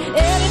do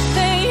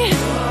anything,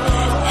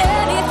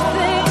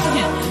 anything.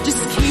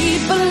 Just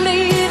keep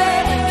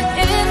believing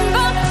in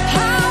the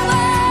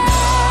power.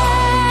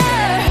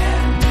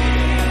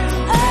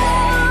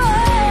 Oh,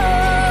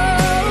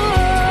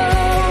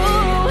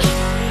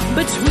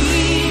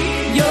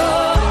 between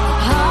your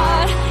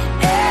heart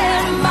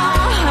and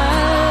mine.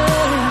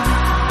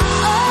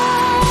 Oh,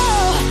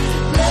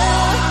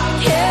 love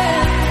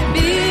can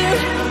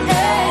build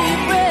a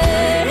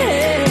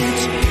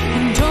bridge.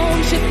 And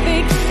don't you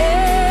think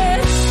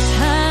it's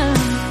time?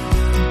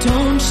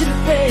 Don't you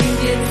think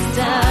it's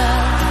time?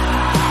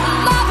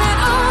 Love and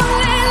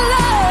only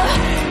love.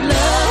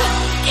 Love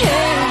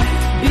can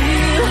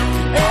build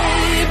a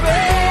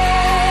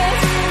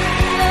bridge.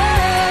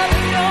 Love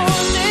and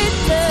only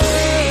love.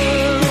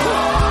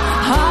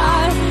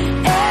 Heart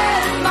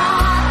and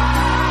mind.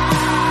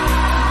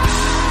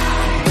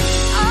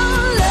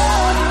 Oh,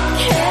 love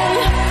can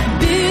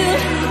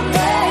build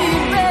a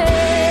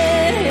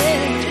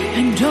bridge.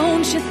 And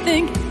don't you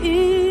think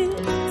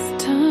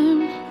it's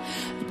time?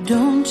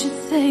 Don't you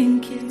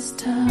think it's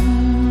time?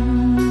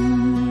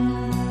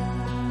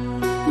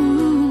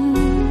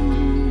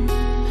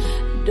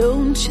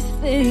 Don't you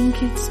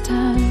think it's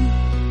time?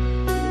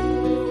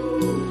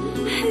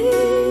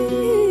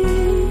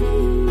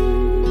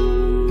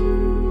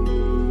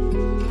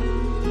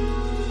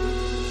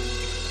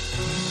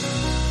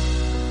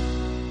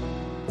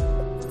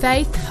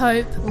 Faith,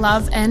 hope,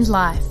 love and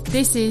life.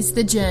 This is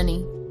The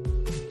Journey.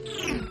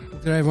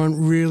 G'day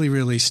everyone,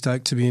 really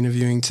stoked to be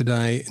interviewing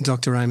today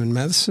Dr Eammon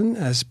Mathieson.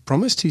 As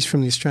promised, he's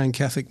from the Australian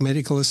Catholic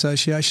Medical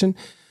Association.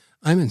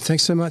 Eammon,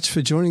 thanks so much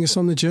for joining us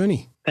on The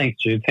Journey.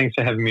 Thanks, Jude. Thanks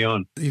for having me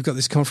on. You've got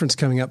this conference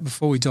coming up.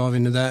 Before we dive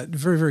into that,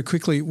 very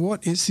quickly,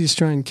 what is the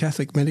Australian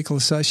Catholic Medical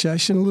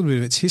Association? A little bit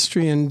of its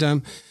history and,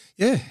 how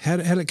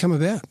did it come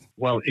about?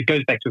 Well, it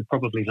goes back to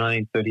probably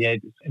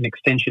 1938. It's an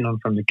extension on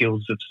from the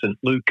Guilds of St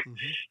Luke,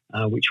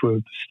 which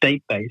were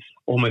state-based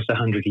almost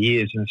 100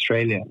 years in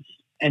Australia.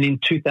 And in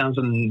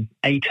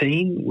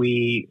 2018,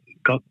 we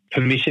got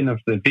permission of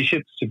the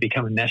bishops to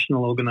become a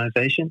national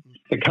organisation.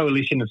 The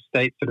coalition of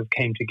states sort of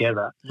came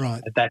together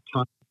at that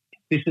time.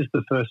 This is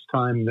the first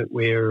time that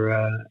we're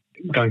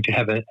going to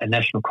have a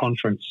national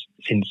conference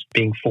since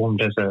being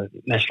formed as a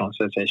national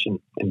association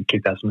in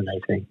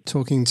 2018.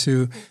 Talking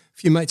to a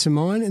few mates of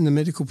mine in the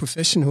medical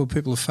profession who are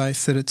people of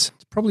faith, that it's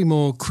probably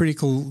more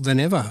critical than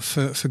ever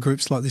for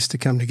groups like this to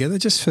come together,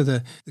 just for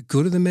the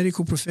good of the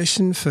medical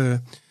profession,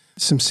 for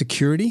some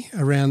security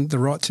around the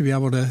right to be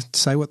able to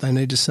say what they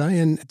need to say,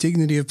 and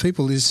dignity of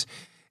people. Is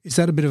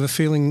that a bit of a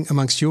feeling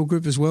amongst your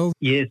group as well?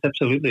 Yes,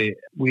 absolutely.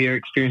 We are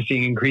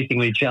experiencing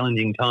increasingly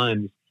challenging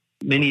times.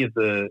 Many of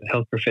the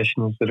health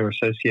professionals that are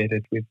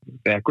associated with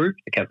our group,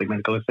 the Catholic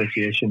Medical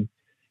Association,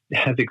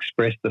 have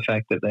expressed the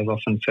fact that they've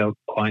often felt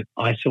quite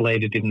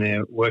isolated in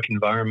their work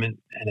environment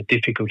and a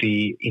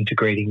difficulty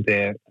integrating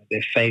their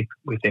faith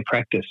with their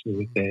practice,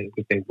 with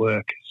their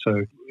work.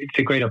 So it's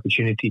a great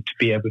opportunity to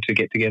be able to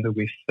get together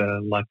with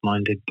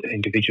like-minded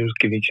individuals,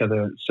 give each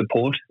other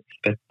support.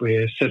 But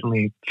we're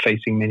certainly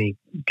facing many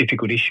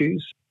difficult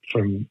issues,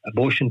 from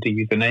abortion to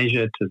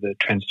euthanasia to the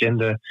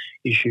transgender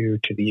issue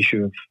to the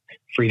issue of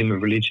freedom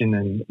of religion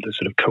and the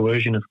sort of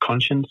coercion of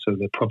conscience, so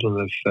the problem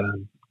of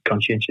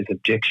conscientious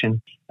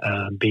objection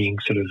being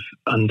sort of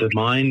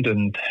undermined,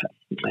 and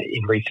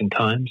in recent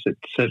times, it's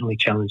certainly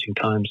challenging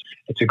times.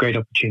 It's a great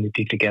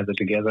opportunity to gather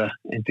together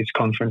at this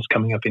conference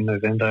coming up in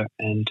November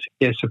and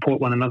support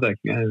one another,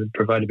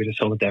 provide a bit of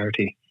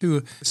solidarity. Who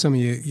are some of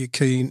your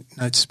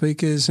keynote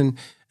speakers, and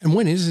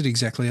when is it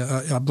exactly?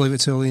 I believe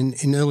it's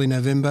in early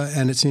November,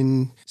 and it's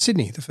in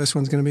Sydney. The first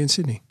one's going to be in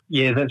Sydney.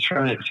 Yeah, that's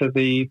right. So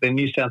the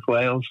New South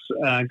Wales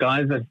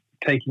guys are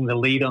taking the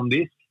lead on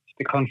this.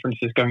 The conference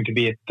is going to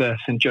be at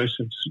St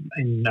Joseph's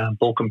in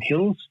Baulkham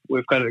Hills.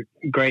 We've got a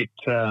great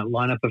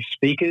lineup of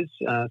speakers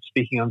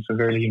speaking on some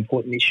very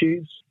important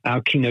issues.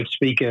 Our keynote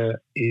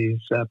speaker is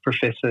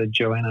Professor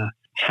Joanna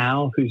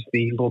Howe, who's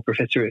the law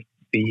professor at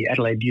the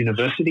Adelaide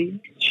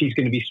University. She's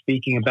going to be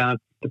speaking about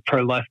the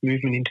pro-life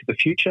movement into the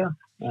future,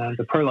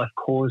 the pro-life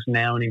cause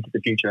now and into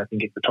the future, I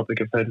think is the topic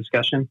of her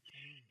discussion.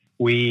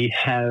 We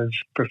have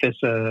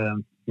Professor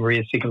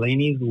Maria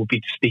Ciccolini, who will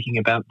be speaking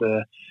about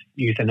the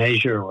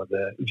euthanasia or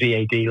the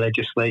VAD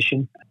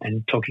legislation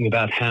and talking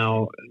about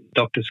how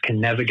doctors can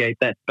navigate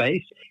that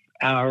space.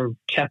 Our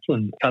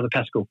chaplain, Father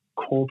Pascal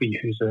Corby,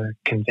 who's a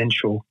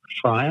conventual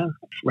friar,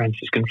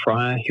 Franciscan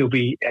friar, he'll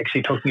be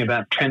actually talking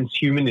about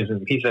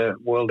transhumanism. He's a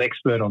world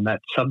expert on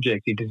that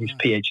subject. He did his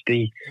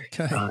PhD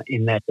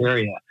in that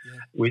area,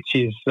 which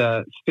is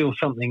still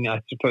something,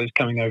 I suppose,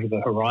 coming over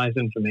the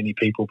horizon for many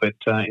people. But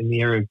in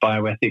the area of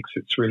bioethics,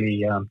 it's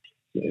really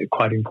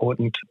quite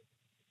important.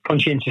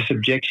 Conscientious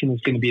objection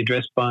is going to be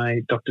addressed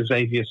by Dr.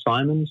 Xavier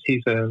Simons.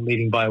 He's a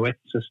leading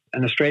bioethicist,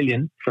 an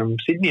Australian from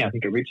Sydney, I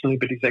think, originally,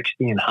 but he's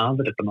actually in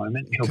Harvard at the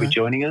moment. He'll be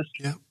joining us.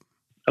 Yeah.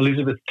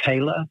 Elizabeth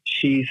Taylor,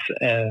 she's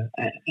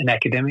an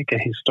academic, a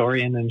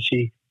historian, and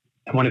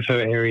one of her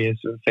areas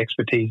of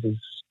expertise is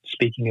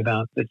speaking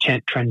about the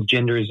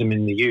transgenderism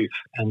in the youth,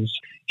 and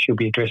she'll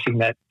be addressing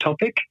that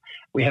topic.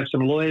 We have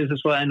some lawyers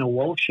as well. Anna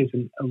Walsh is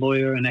a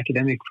lawyer and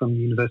academic from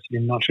the University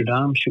of Notre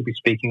Dame. She'll be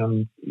speaking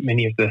on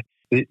many of the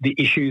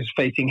issues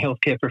facing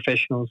healthcare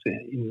professionals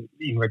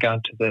in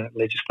regard to the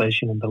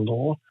legislation and the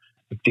law,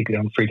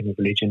 particularly on freedom of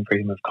religion,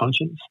 freedom of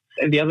conscience.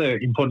 And the other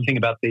important thing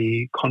about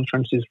the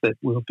conference is that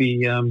we'll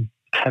be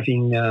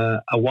having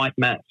a white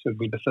mass. It'll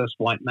be the first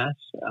white mass,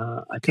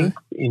 I think,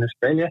 in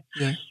Australia.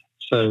 Yeah.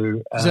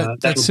 So is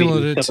that's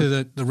similar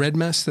to the red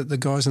mass that the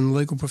guys in the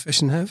legal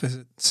profession have? Is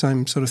it the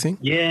same sort of thing?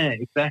 Yeah,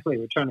 exactly.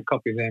 We're trying to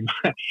copy them.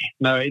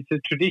 No, it's a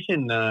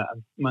tradition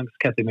amongst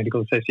Catholic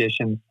medical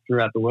associations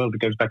throughout the world that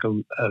goes back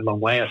a long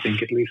way, I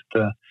think, at least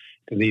to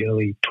the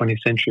early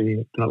 20th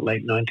century, if not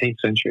late 19th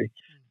century.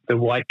 The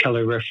white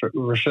colour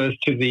refers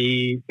to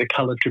the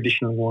colour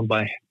traditionally worn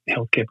by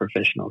healthcare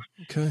professionals.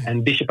 Okay.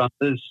 And Bishop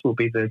Anders will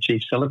be the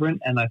chief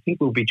celebrant, and I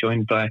think we'll be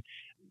joined by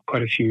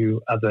quite a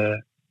few other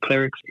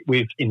clerics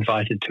we've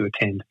invited to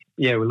attend.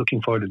 Yeah, we're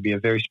looking forward. It'll be a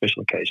very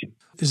special occasion.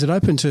 Is it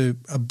open to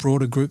a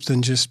broader group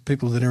than just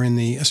people that are in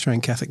the Australian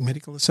Catholic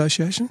Medical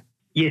Association?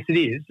 Yes, it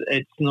is.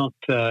 It's not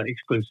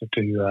exclusive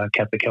to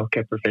Catholic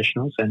healthcare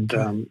professionals, and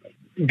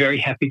very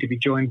happy to be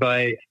joined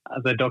by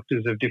other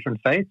doctors of different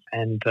faiths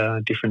and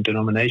different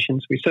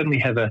denominations. We certainly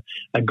have a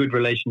good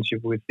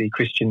relationship with the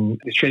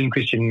Australian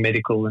Christian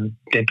Medical and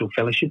Dental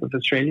Fellowship of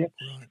Australia.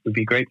 Right. It would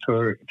be great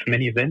for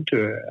many of them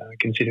to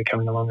consider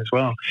coming along as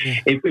well. Yeah.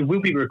 It will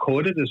be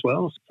recorded as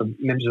well. For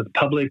members of the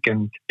public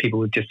and people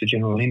with just a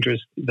general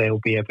interest, they'll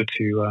be able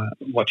to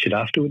watch it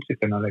afterwards if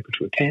they're not able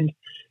to attend.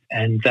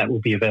 And that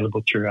will be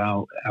available through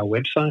our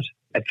website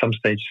at some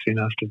stage soon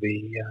after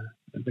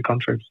the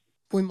conference.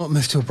 We might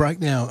move to a break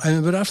now,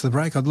 but after the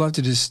break I'd love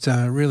to just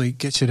really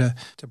get you to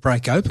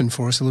break open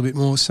for us a little bit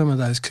more some of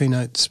those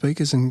keynote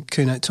speakers and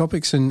keynote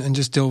topics and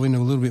just delve into a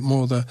little bit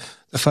more of the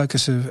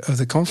focus of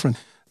the conference.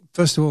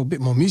 First of all, a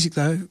bit more music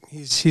though.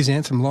 Here's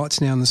Anthem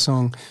Lights now in the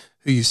song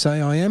Who You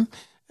Say I Am,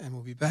 and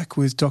we'll be back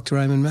with Dr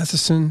Eammon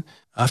Mathieson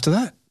after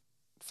that.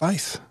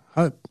 Faith,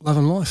 hope, love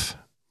and life.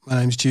 My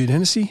name's Jude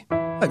Hennessy.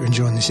 Hope you're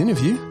enjoying this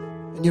interview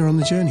and you're on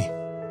the journey.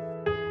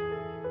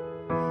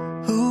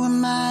 Who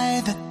am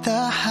I that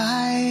the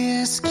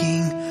highest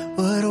king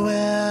would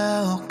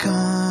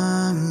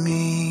welcome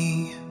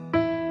me?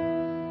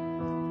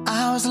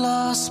 I was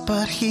lost,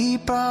 but he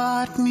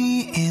brought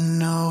me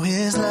in. Oh,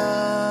 his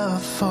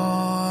love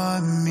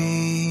for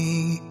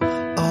me.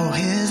 Oh,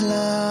 his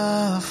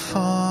love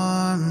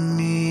for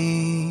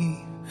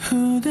me.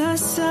 Who the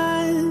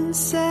sun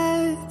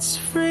sets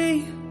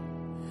free,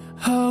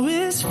 oh,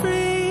 is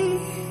free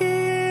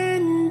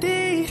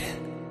indeed.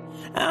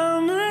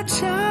 I'm a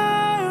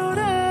child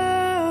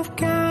of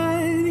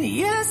God,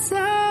 yes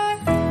I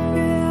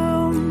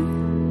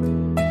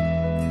am.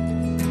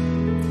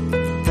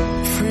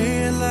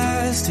 Free at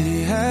last,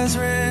 he has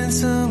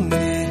ransomed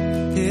me,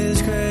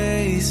 his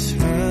grace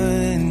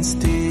runs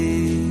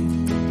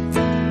deep.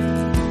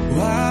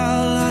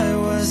 While I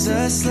was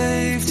a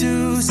slave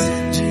to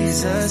sin,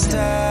 Jesus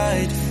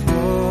died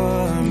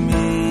for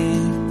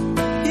me.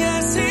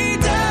 Yes, he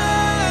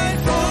died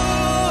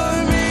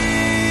for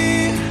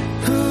me.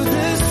 Who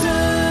the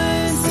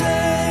sun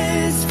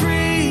sets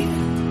free,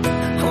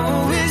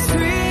 oh, is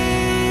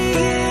free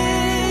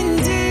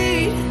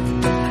indeed.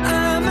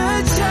 I'm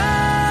a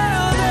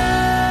child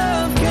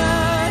of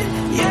God,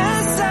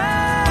 yes I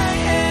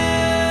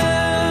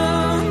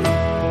am.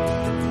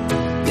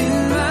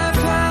 In my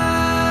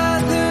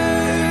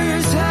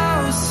Father's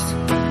house,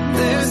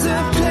 there's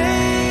a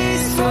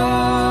place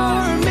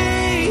for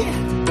me.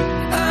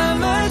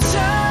 I'm a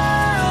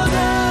child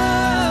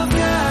of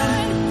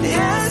God,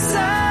 yes I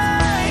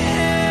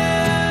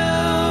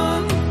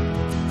am.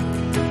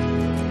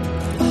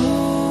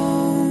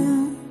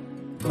 Oh,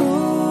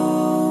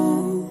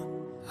 oh,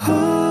 oh.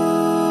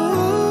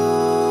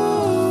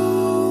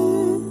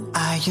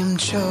 I am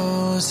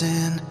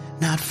chosen,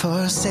 not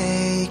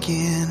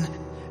forsaken.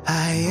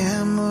 I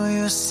am who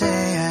you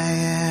say I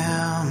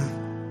am.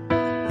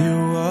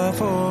 You are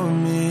for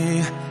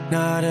me,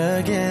 not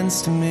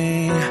against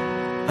me.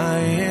 I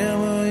am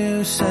who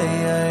you say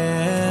I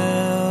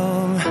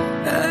am.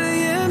 I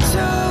am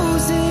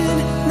chosen,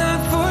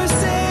 not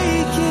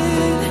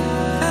forsaken.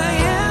 I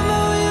am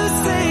who you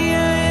say I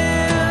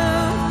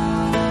am.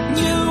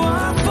 You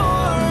are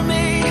for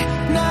me,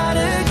 not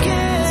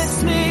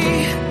against me.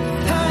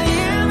 I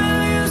am who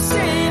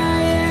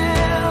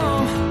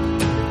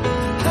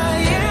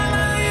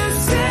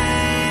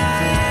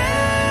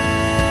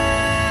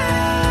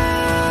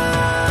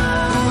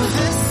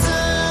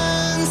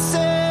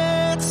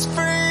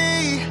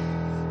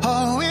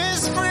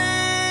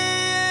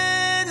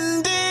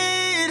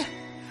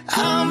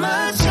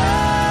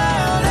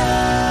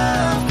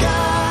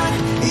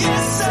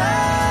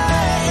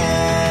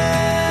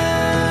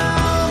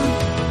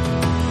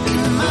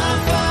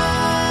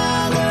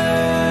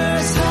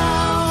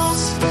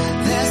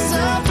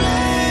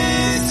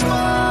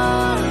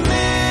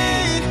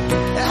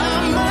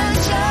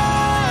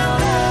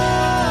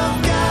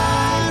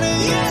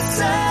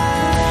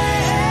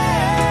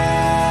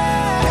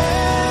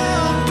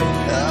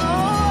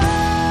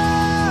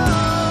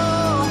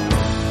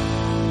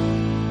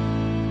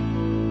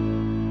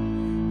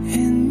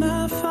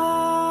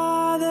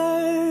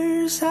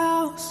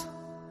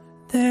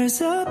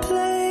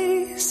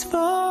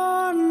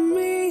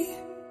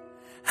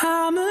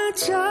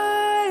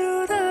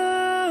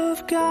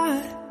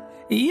God.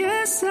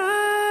 Yes,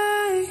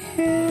 I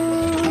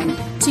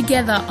am.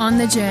 Together on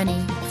the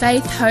journey,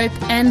 faith, hope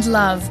and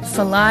love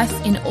for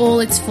life in all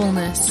its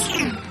fullness.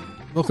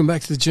 Welcome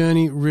back to The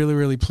Journey. Really,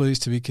 really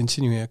pleased to be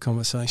continuing our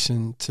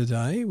conversation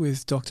today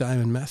with Dr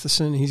Eammon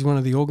Mathieson. He's one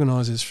of the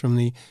organisers from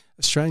the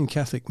Australian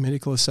Catholic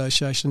Medical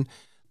Association.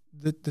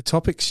 The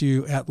topics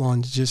you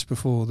outlined just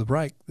before the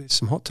break, there's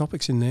some hot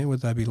topics in there,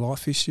 whether they be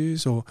life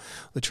issues or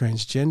the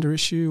transgender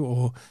issue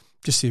or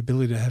just the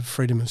ability to have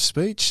freedom of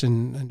speech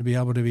and to be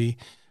able to be,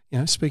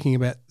 speaking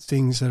about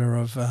things that are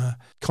of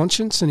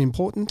conscience and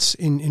importance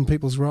in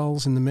people's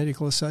roles in the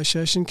medical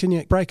association. Can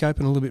you break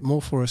open a little bit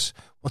more for us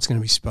what's going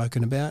to be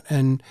spoken about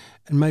and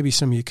maybe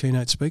some of your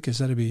keynote speakers?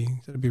 That'd be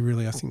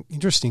really, I think,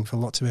 interesting for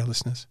lots of our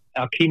listeners.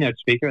 Our keynote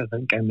speaker, I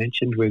think I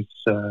mentioned, was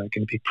going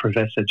to be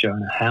Professor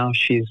Joanna Howe.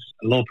 She's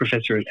a law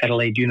professor at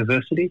Adelaide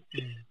University,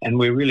 and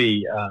we're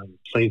really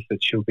pleased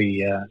that she'll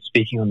be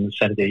speaking on the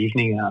Saturday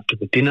evening after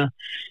the dinner.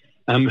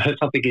 Her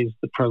topic is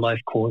the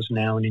pro-life cause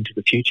now and into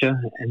the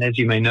future. And as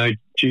you may know,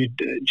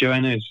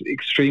 Joanna is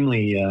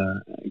extremely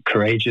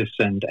courageous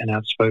and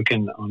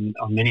outspoken on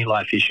many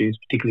life issues,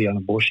 particularly on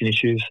abortion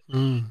issues.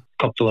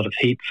 Copped a lot of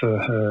heat for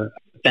her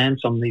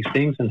stance on these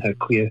things and her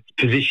clear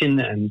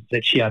position, and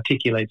that she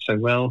articulates so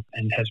well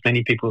and has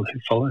many people who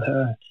follow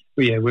her.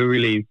 We're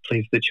really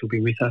pleased that she'll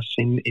be with us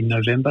in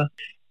November.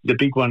 The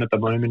big one at the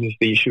moment is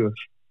the issue of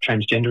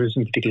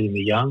transgenderism, particularly in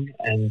the young,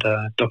 and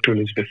Dr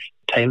Elizabeth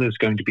Taylor is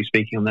going to be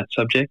speaking on that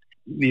subject.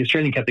 The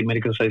Australian Catholic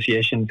Medical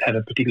Association had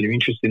a particular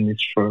interest in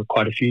this for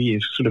quite a few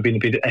years, sort of been a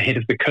bit ahead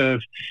of the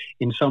curve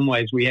in some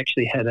ways. We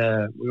actually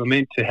we were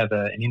meant to have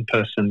an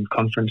in-person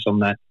conference on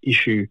that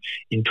issue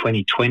in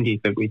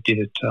 2020, but we did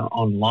it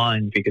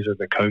online because of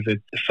the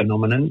COVID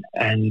phenomenon.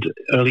 And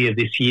earlier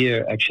this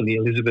year, actually,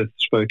 Elizabeth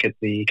spoke at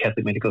the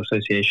Catholic Medical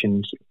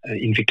Association's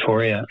in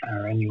Victoria,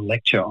 our annual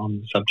lecture on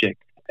the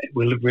subject.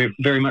 We're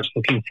very much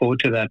looking forward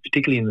to that,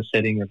 particularly in the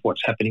setting of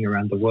what's happening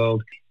around the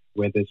world,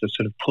 where there's a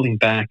sort of pulling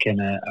back and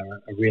a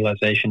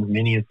realisation of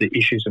many of the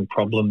issues and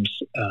problems,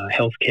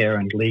 healthcare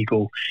and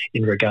legal,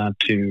 in regard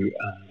to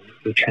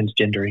the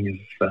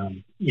transgendering of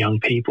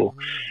young people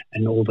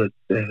and all the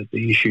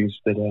issues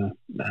that are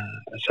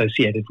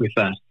associated with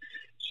that.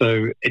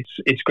 So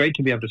it's great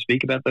to be able to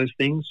speak about those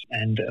things,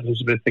 and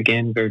Elizabeth,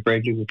 again, very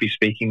bravely will be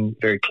speaking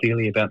very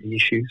clearly about the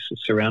issues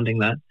surrounding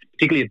that,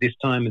 particularly at this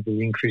time of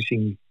the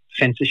increasing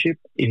censorship.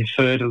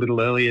 Inferred a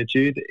little earlier,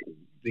 Jude,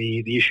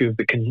 the issue of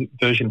the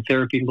conversion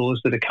therapy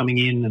laws that are coming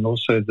in, and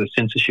also the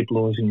censorship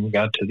laws in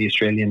regard to the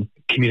Australian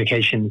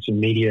Communications and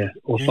Media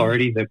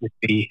Authority that would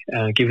be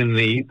given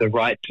the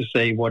right to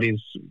say what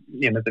is,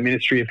 the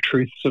Ministry of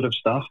Truth sort of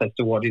stuff as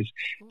to what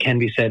can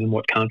be said and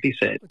what can't be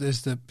said.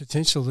 There's the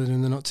potential that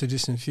in the not too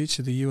distant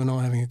future, you and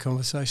I having a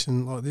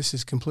conversation like this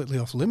is completely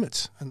off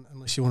limits,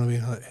 unless you want to be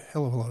in a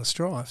hell of a lot of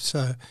strife.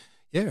 So,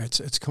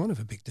 it's kind of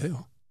a big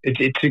deal.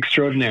 It's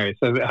extraordinary.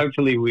 So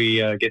hopefully we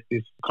get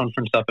this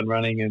conference up and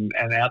running and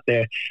out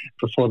there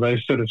before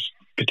those sort of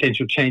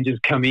potential changes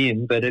come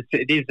in. But it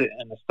is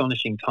an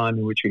astonishing time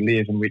in which we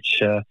live, in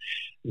which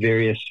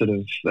various sort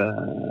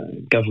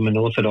of government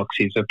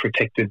orthodoxies are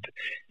protected,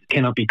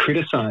 cannot be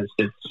criticised.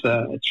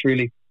 It's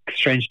really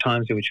strange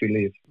times in which we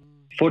live.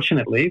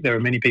 Fortunately, there are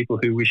many people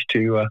who wish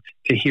to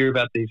hear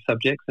about these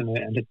subjects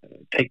and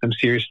take them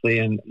seriously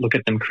and look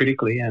at them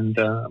critically, and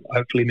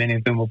hopefully many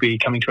of them will be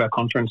coming to our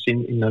conference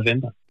in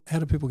November. How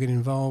do people get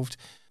involved,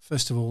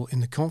 first of all,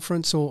 in the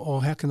conference,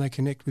 or how can they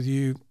connect with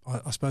you,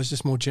 I suppose,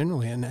 just more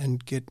generally,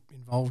 and get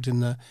involved in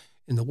the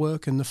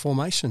work and the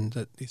formation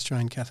that the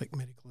Australian Catholic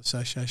Medical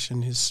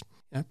Association is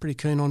pretty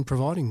keen on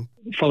providing?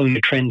 Following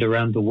the trend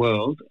around the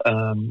world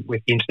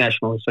with the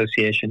international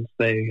associations,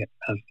 they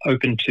have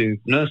opened to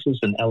nurses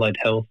and allied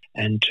health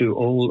and to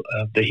all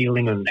of the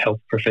healing and health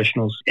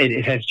professionals.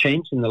 It has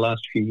changed in the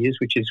last few years,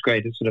 which is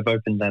great. It's sort of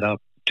opened that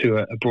up to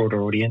a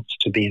broader audience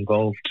to be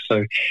involved.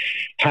 So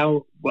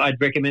how I'd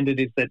recommend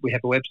it is that we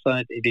have a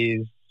website. It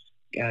is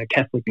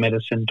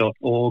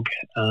catholicmedicine.org.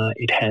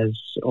 It has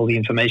all the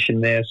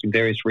information there, some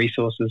various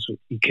resources.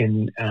 You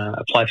can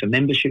apply for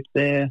membership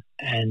there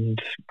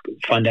and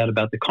find out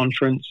about the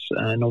conference,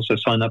 and also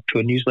sign up to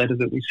a newsletter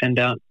that we send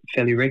out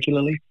fairly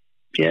regularly.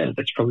 Yeah,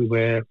 that's probably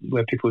where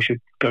people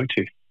should go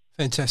to.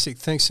 Fantastic.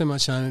 Thanks so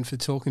much, Eammon, for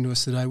talking to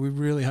us today. We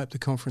really hope the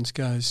conference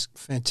goes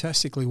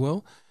fantastically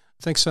well.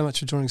 Thanks so much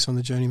for joining us on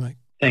the journey, mate.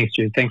 Thanks,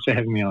 Jude. Thanks for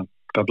having me on.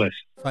 God bless.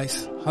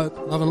 Faith, hope,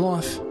 love and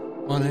life.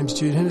 My name's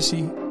Jude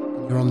Hennessy.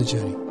 You're on the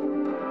journey.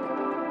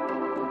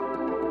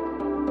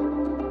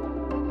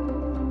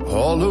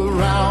 All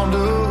around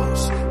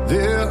us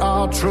there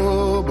are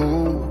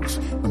troubles,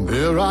 and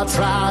there are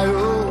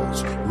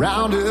trials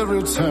round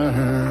every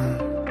turn.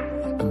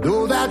 And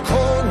though that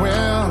cold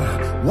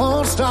wind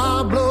won't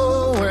stop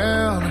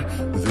blowing,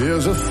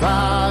 there's a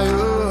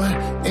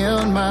fire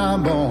in my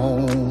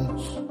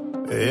bones,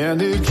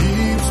 and it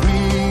keeps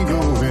me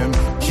going,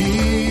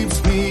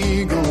 keeps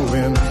me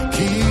going,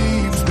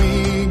 keeps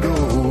me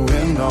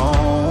going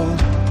on.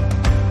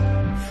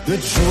 The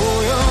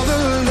joy of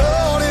the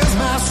Lord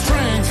my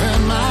strength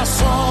and my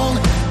song,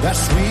 that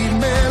sweet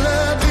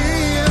melody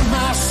in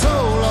my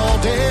soul.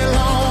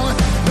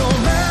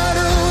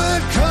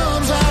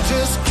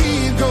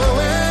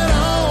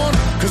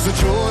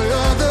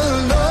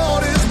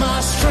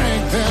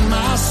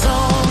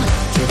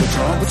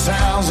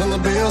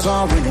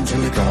 are ringing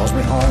till he calls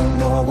me home.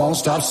 No, I won't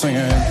stop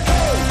singing.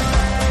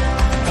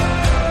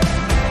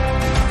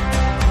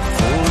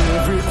 For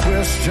every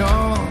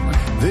question,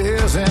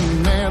 there's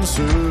an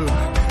answer.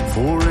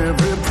 For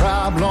every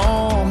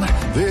problem,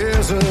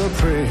 there's a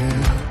prayer.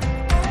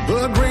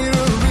 But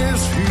greater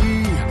is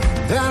he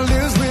that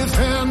lives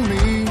within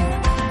me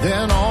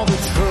than all the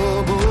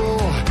trouble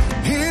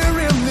here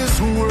in this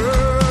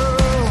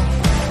world.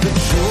 The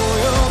joy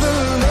of the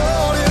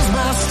Lord is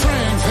my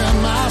strength and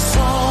my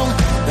song,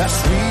 that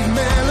sweet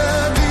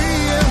melody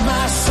in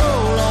my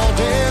soul all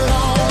day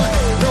long.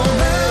 No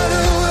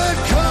matter what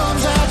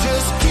comes, I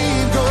just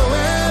keep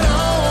going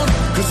on,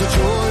 'cause the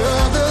joy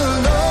of the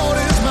Lord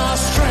is my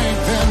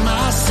strength and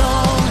my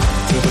song.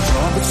 Till the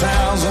trumpet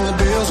sounds and the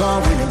bells are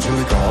ringing till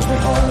he calls me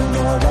home. No,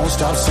 I won't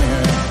stop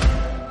singing.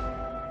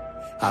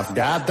 I've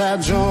got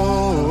that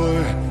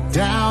joy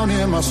down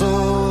in my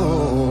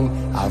soul.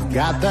 I've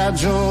got that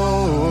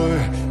joy,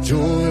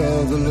 joy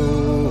of the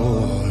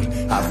Lord.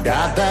 I've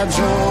got that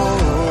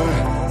joy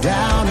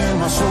down in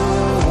my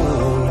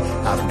soul.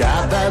 I've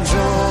got that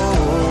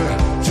joy,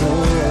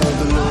 joy of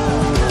the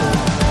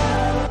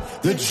Lord.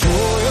 The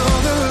joy of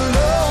the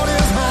Lord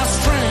is my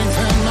strength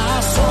and my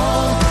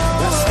song,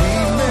 that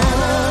sweet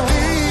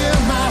melody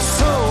in my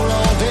soul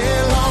all day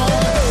long.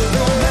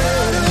 No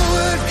matter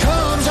what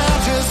comes,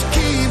 I'll just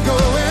keep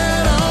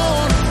going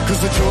on,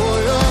 'cause the joy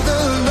of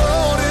the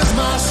Lord is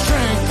my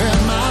strength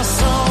and my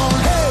song,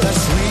 that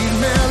sweet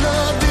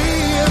melody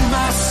in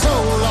my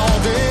soul all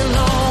day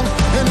long.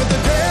 And if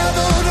the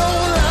devil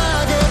don't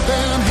like it,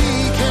 then he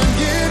can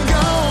get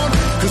gone,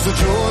 'cause the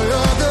joy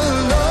of the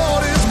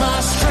Lord is my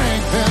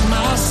strength and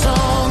my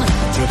song.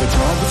 Till the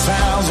trumpet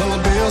sounds and the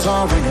bells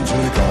are ringing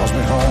till he calls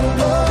me home.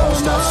 No, I won't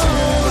stop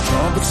singing. The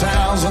trumpet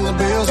sounds and the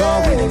bells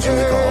are ringing till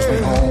he calls me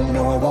home.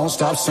 No, I won't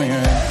stop singing.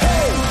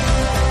 Hey,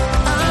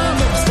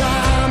 I'm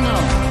upside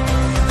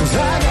now, 'cause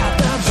I got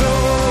that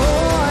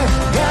joy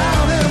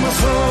down in my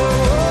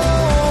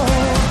soul.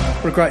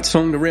 What a great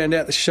song to round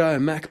out the show.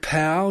 Mac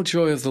Powell,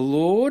 Joy of the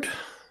Lord.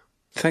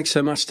 Thanks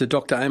so much to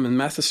Dr Eammon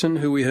Mathieson,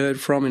 who we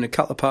heard from in a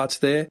couple of parts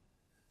there.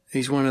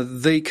 He's one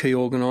of the key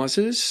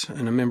organisers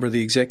and a member of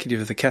the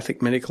executive of the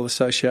Catholic Medical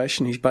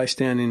Association. He's based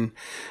down in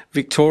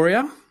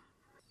Victoria.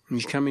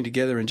 He's coming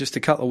together in just a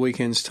couple of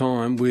weekends'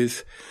 time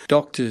with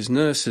doctors,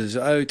 nurses,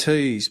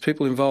 OTs,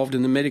 people involved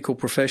in the medical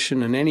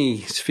profession and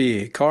any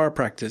sphere,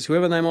 chiropractors,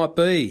 whoever they might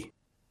be,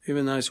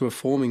 even those who are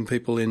forming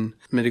people in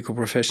medical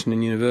profession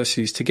and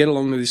universities, to get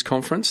along to this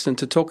conference and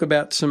to talk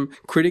about some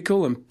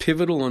critical and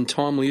pivotal and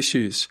timely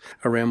issues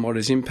around what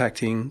is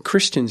impacting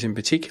Christians in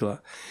particular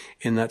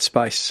in that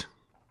space.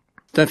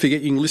 Don't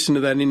forget you can listen to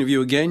that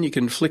interview again. You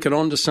can flick it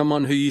on to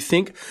someone who you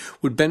think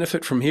would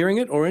benefit from hearing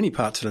it, or any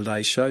parts of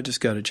today's show.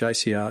 Just go to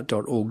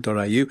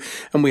jcr.org.au,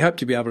 and we hope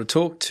to be able to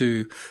talk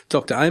to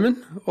Dr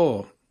Eammon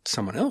or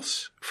someone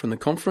else from the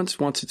conference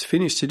once it's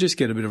finished to just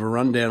get a bit of a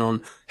rundown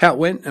on how it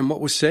went and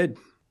what was said.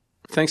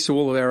 Thanks to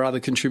all of our other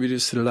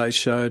contributors to today's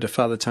show, to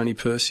Father Tony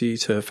Percy,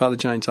 to Father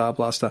James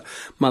Arblaster,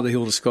 Mother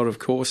Hilda Scott, of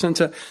course, and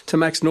to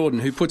Max Norden,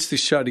 who puts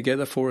this show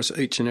together for us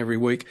each and every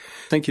week.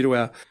 Thank you to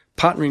our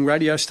partnering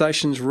radio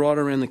stations right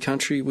around the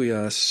country. We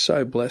are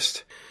so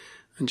blessed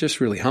and just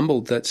really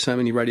humbled that so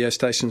many radio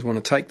stations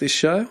want to take this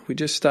show. We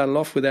just started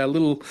off with our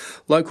little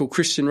local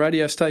Christian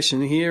radio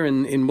station here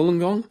in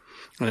Wollongong,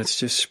 and it's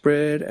just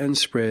spread and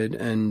spread,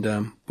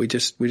 and we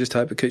just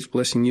hope it keeps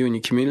blessing you and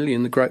your community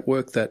and the great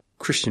work that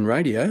Christian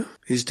radio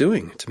is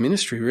doing. It's a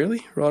ministry,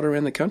 really, right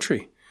around the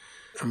country,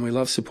 and we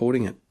love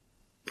supporting it.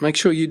 Make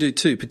sure you do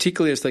too,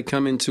 particularly as they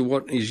come into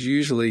what is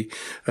usually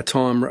a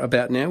time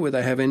about now where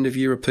they have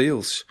end-of-year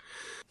appeals.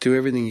 Do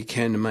everything you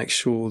can to make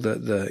sure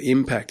that the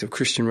impact of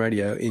Christian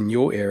radio in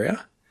your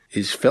area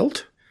is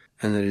felt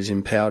and that it is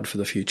empowered for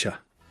the future.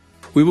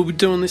 We will be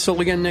doing this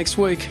all again next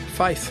week.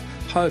 Faith,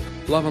 hope,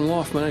 love and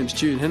life. My name's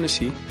Jude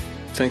Hennessy.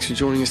 Thanks for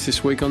joining us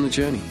this week on The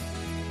Journey.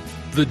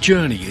 The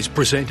Journey is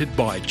presented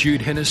by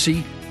Jude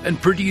Hennessy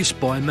and produced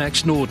by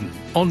Max Norden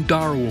on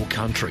Dharawal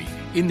country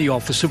in the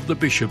office of the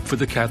Bishop for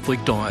the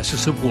Catholic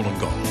Diocese of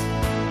Wollongong.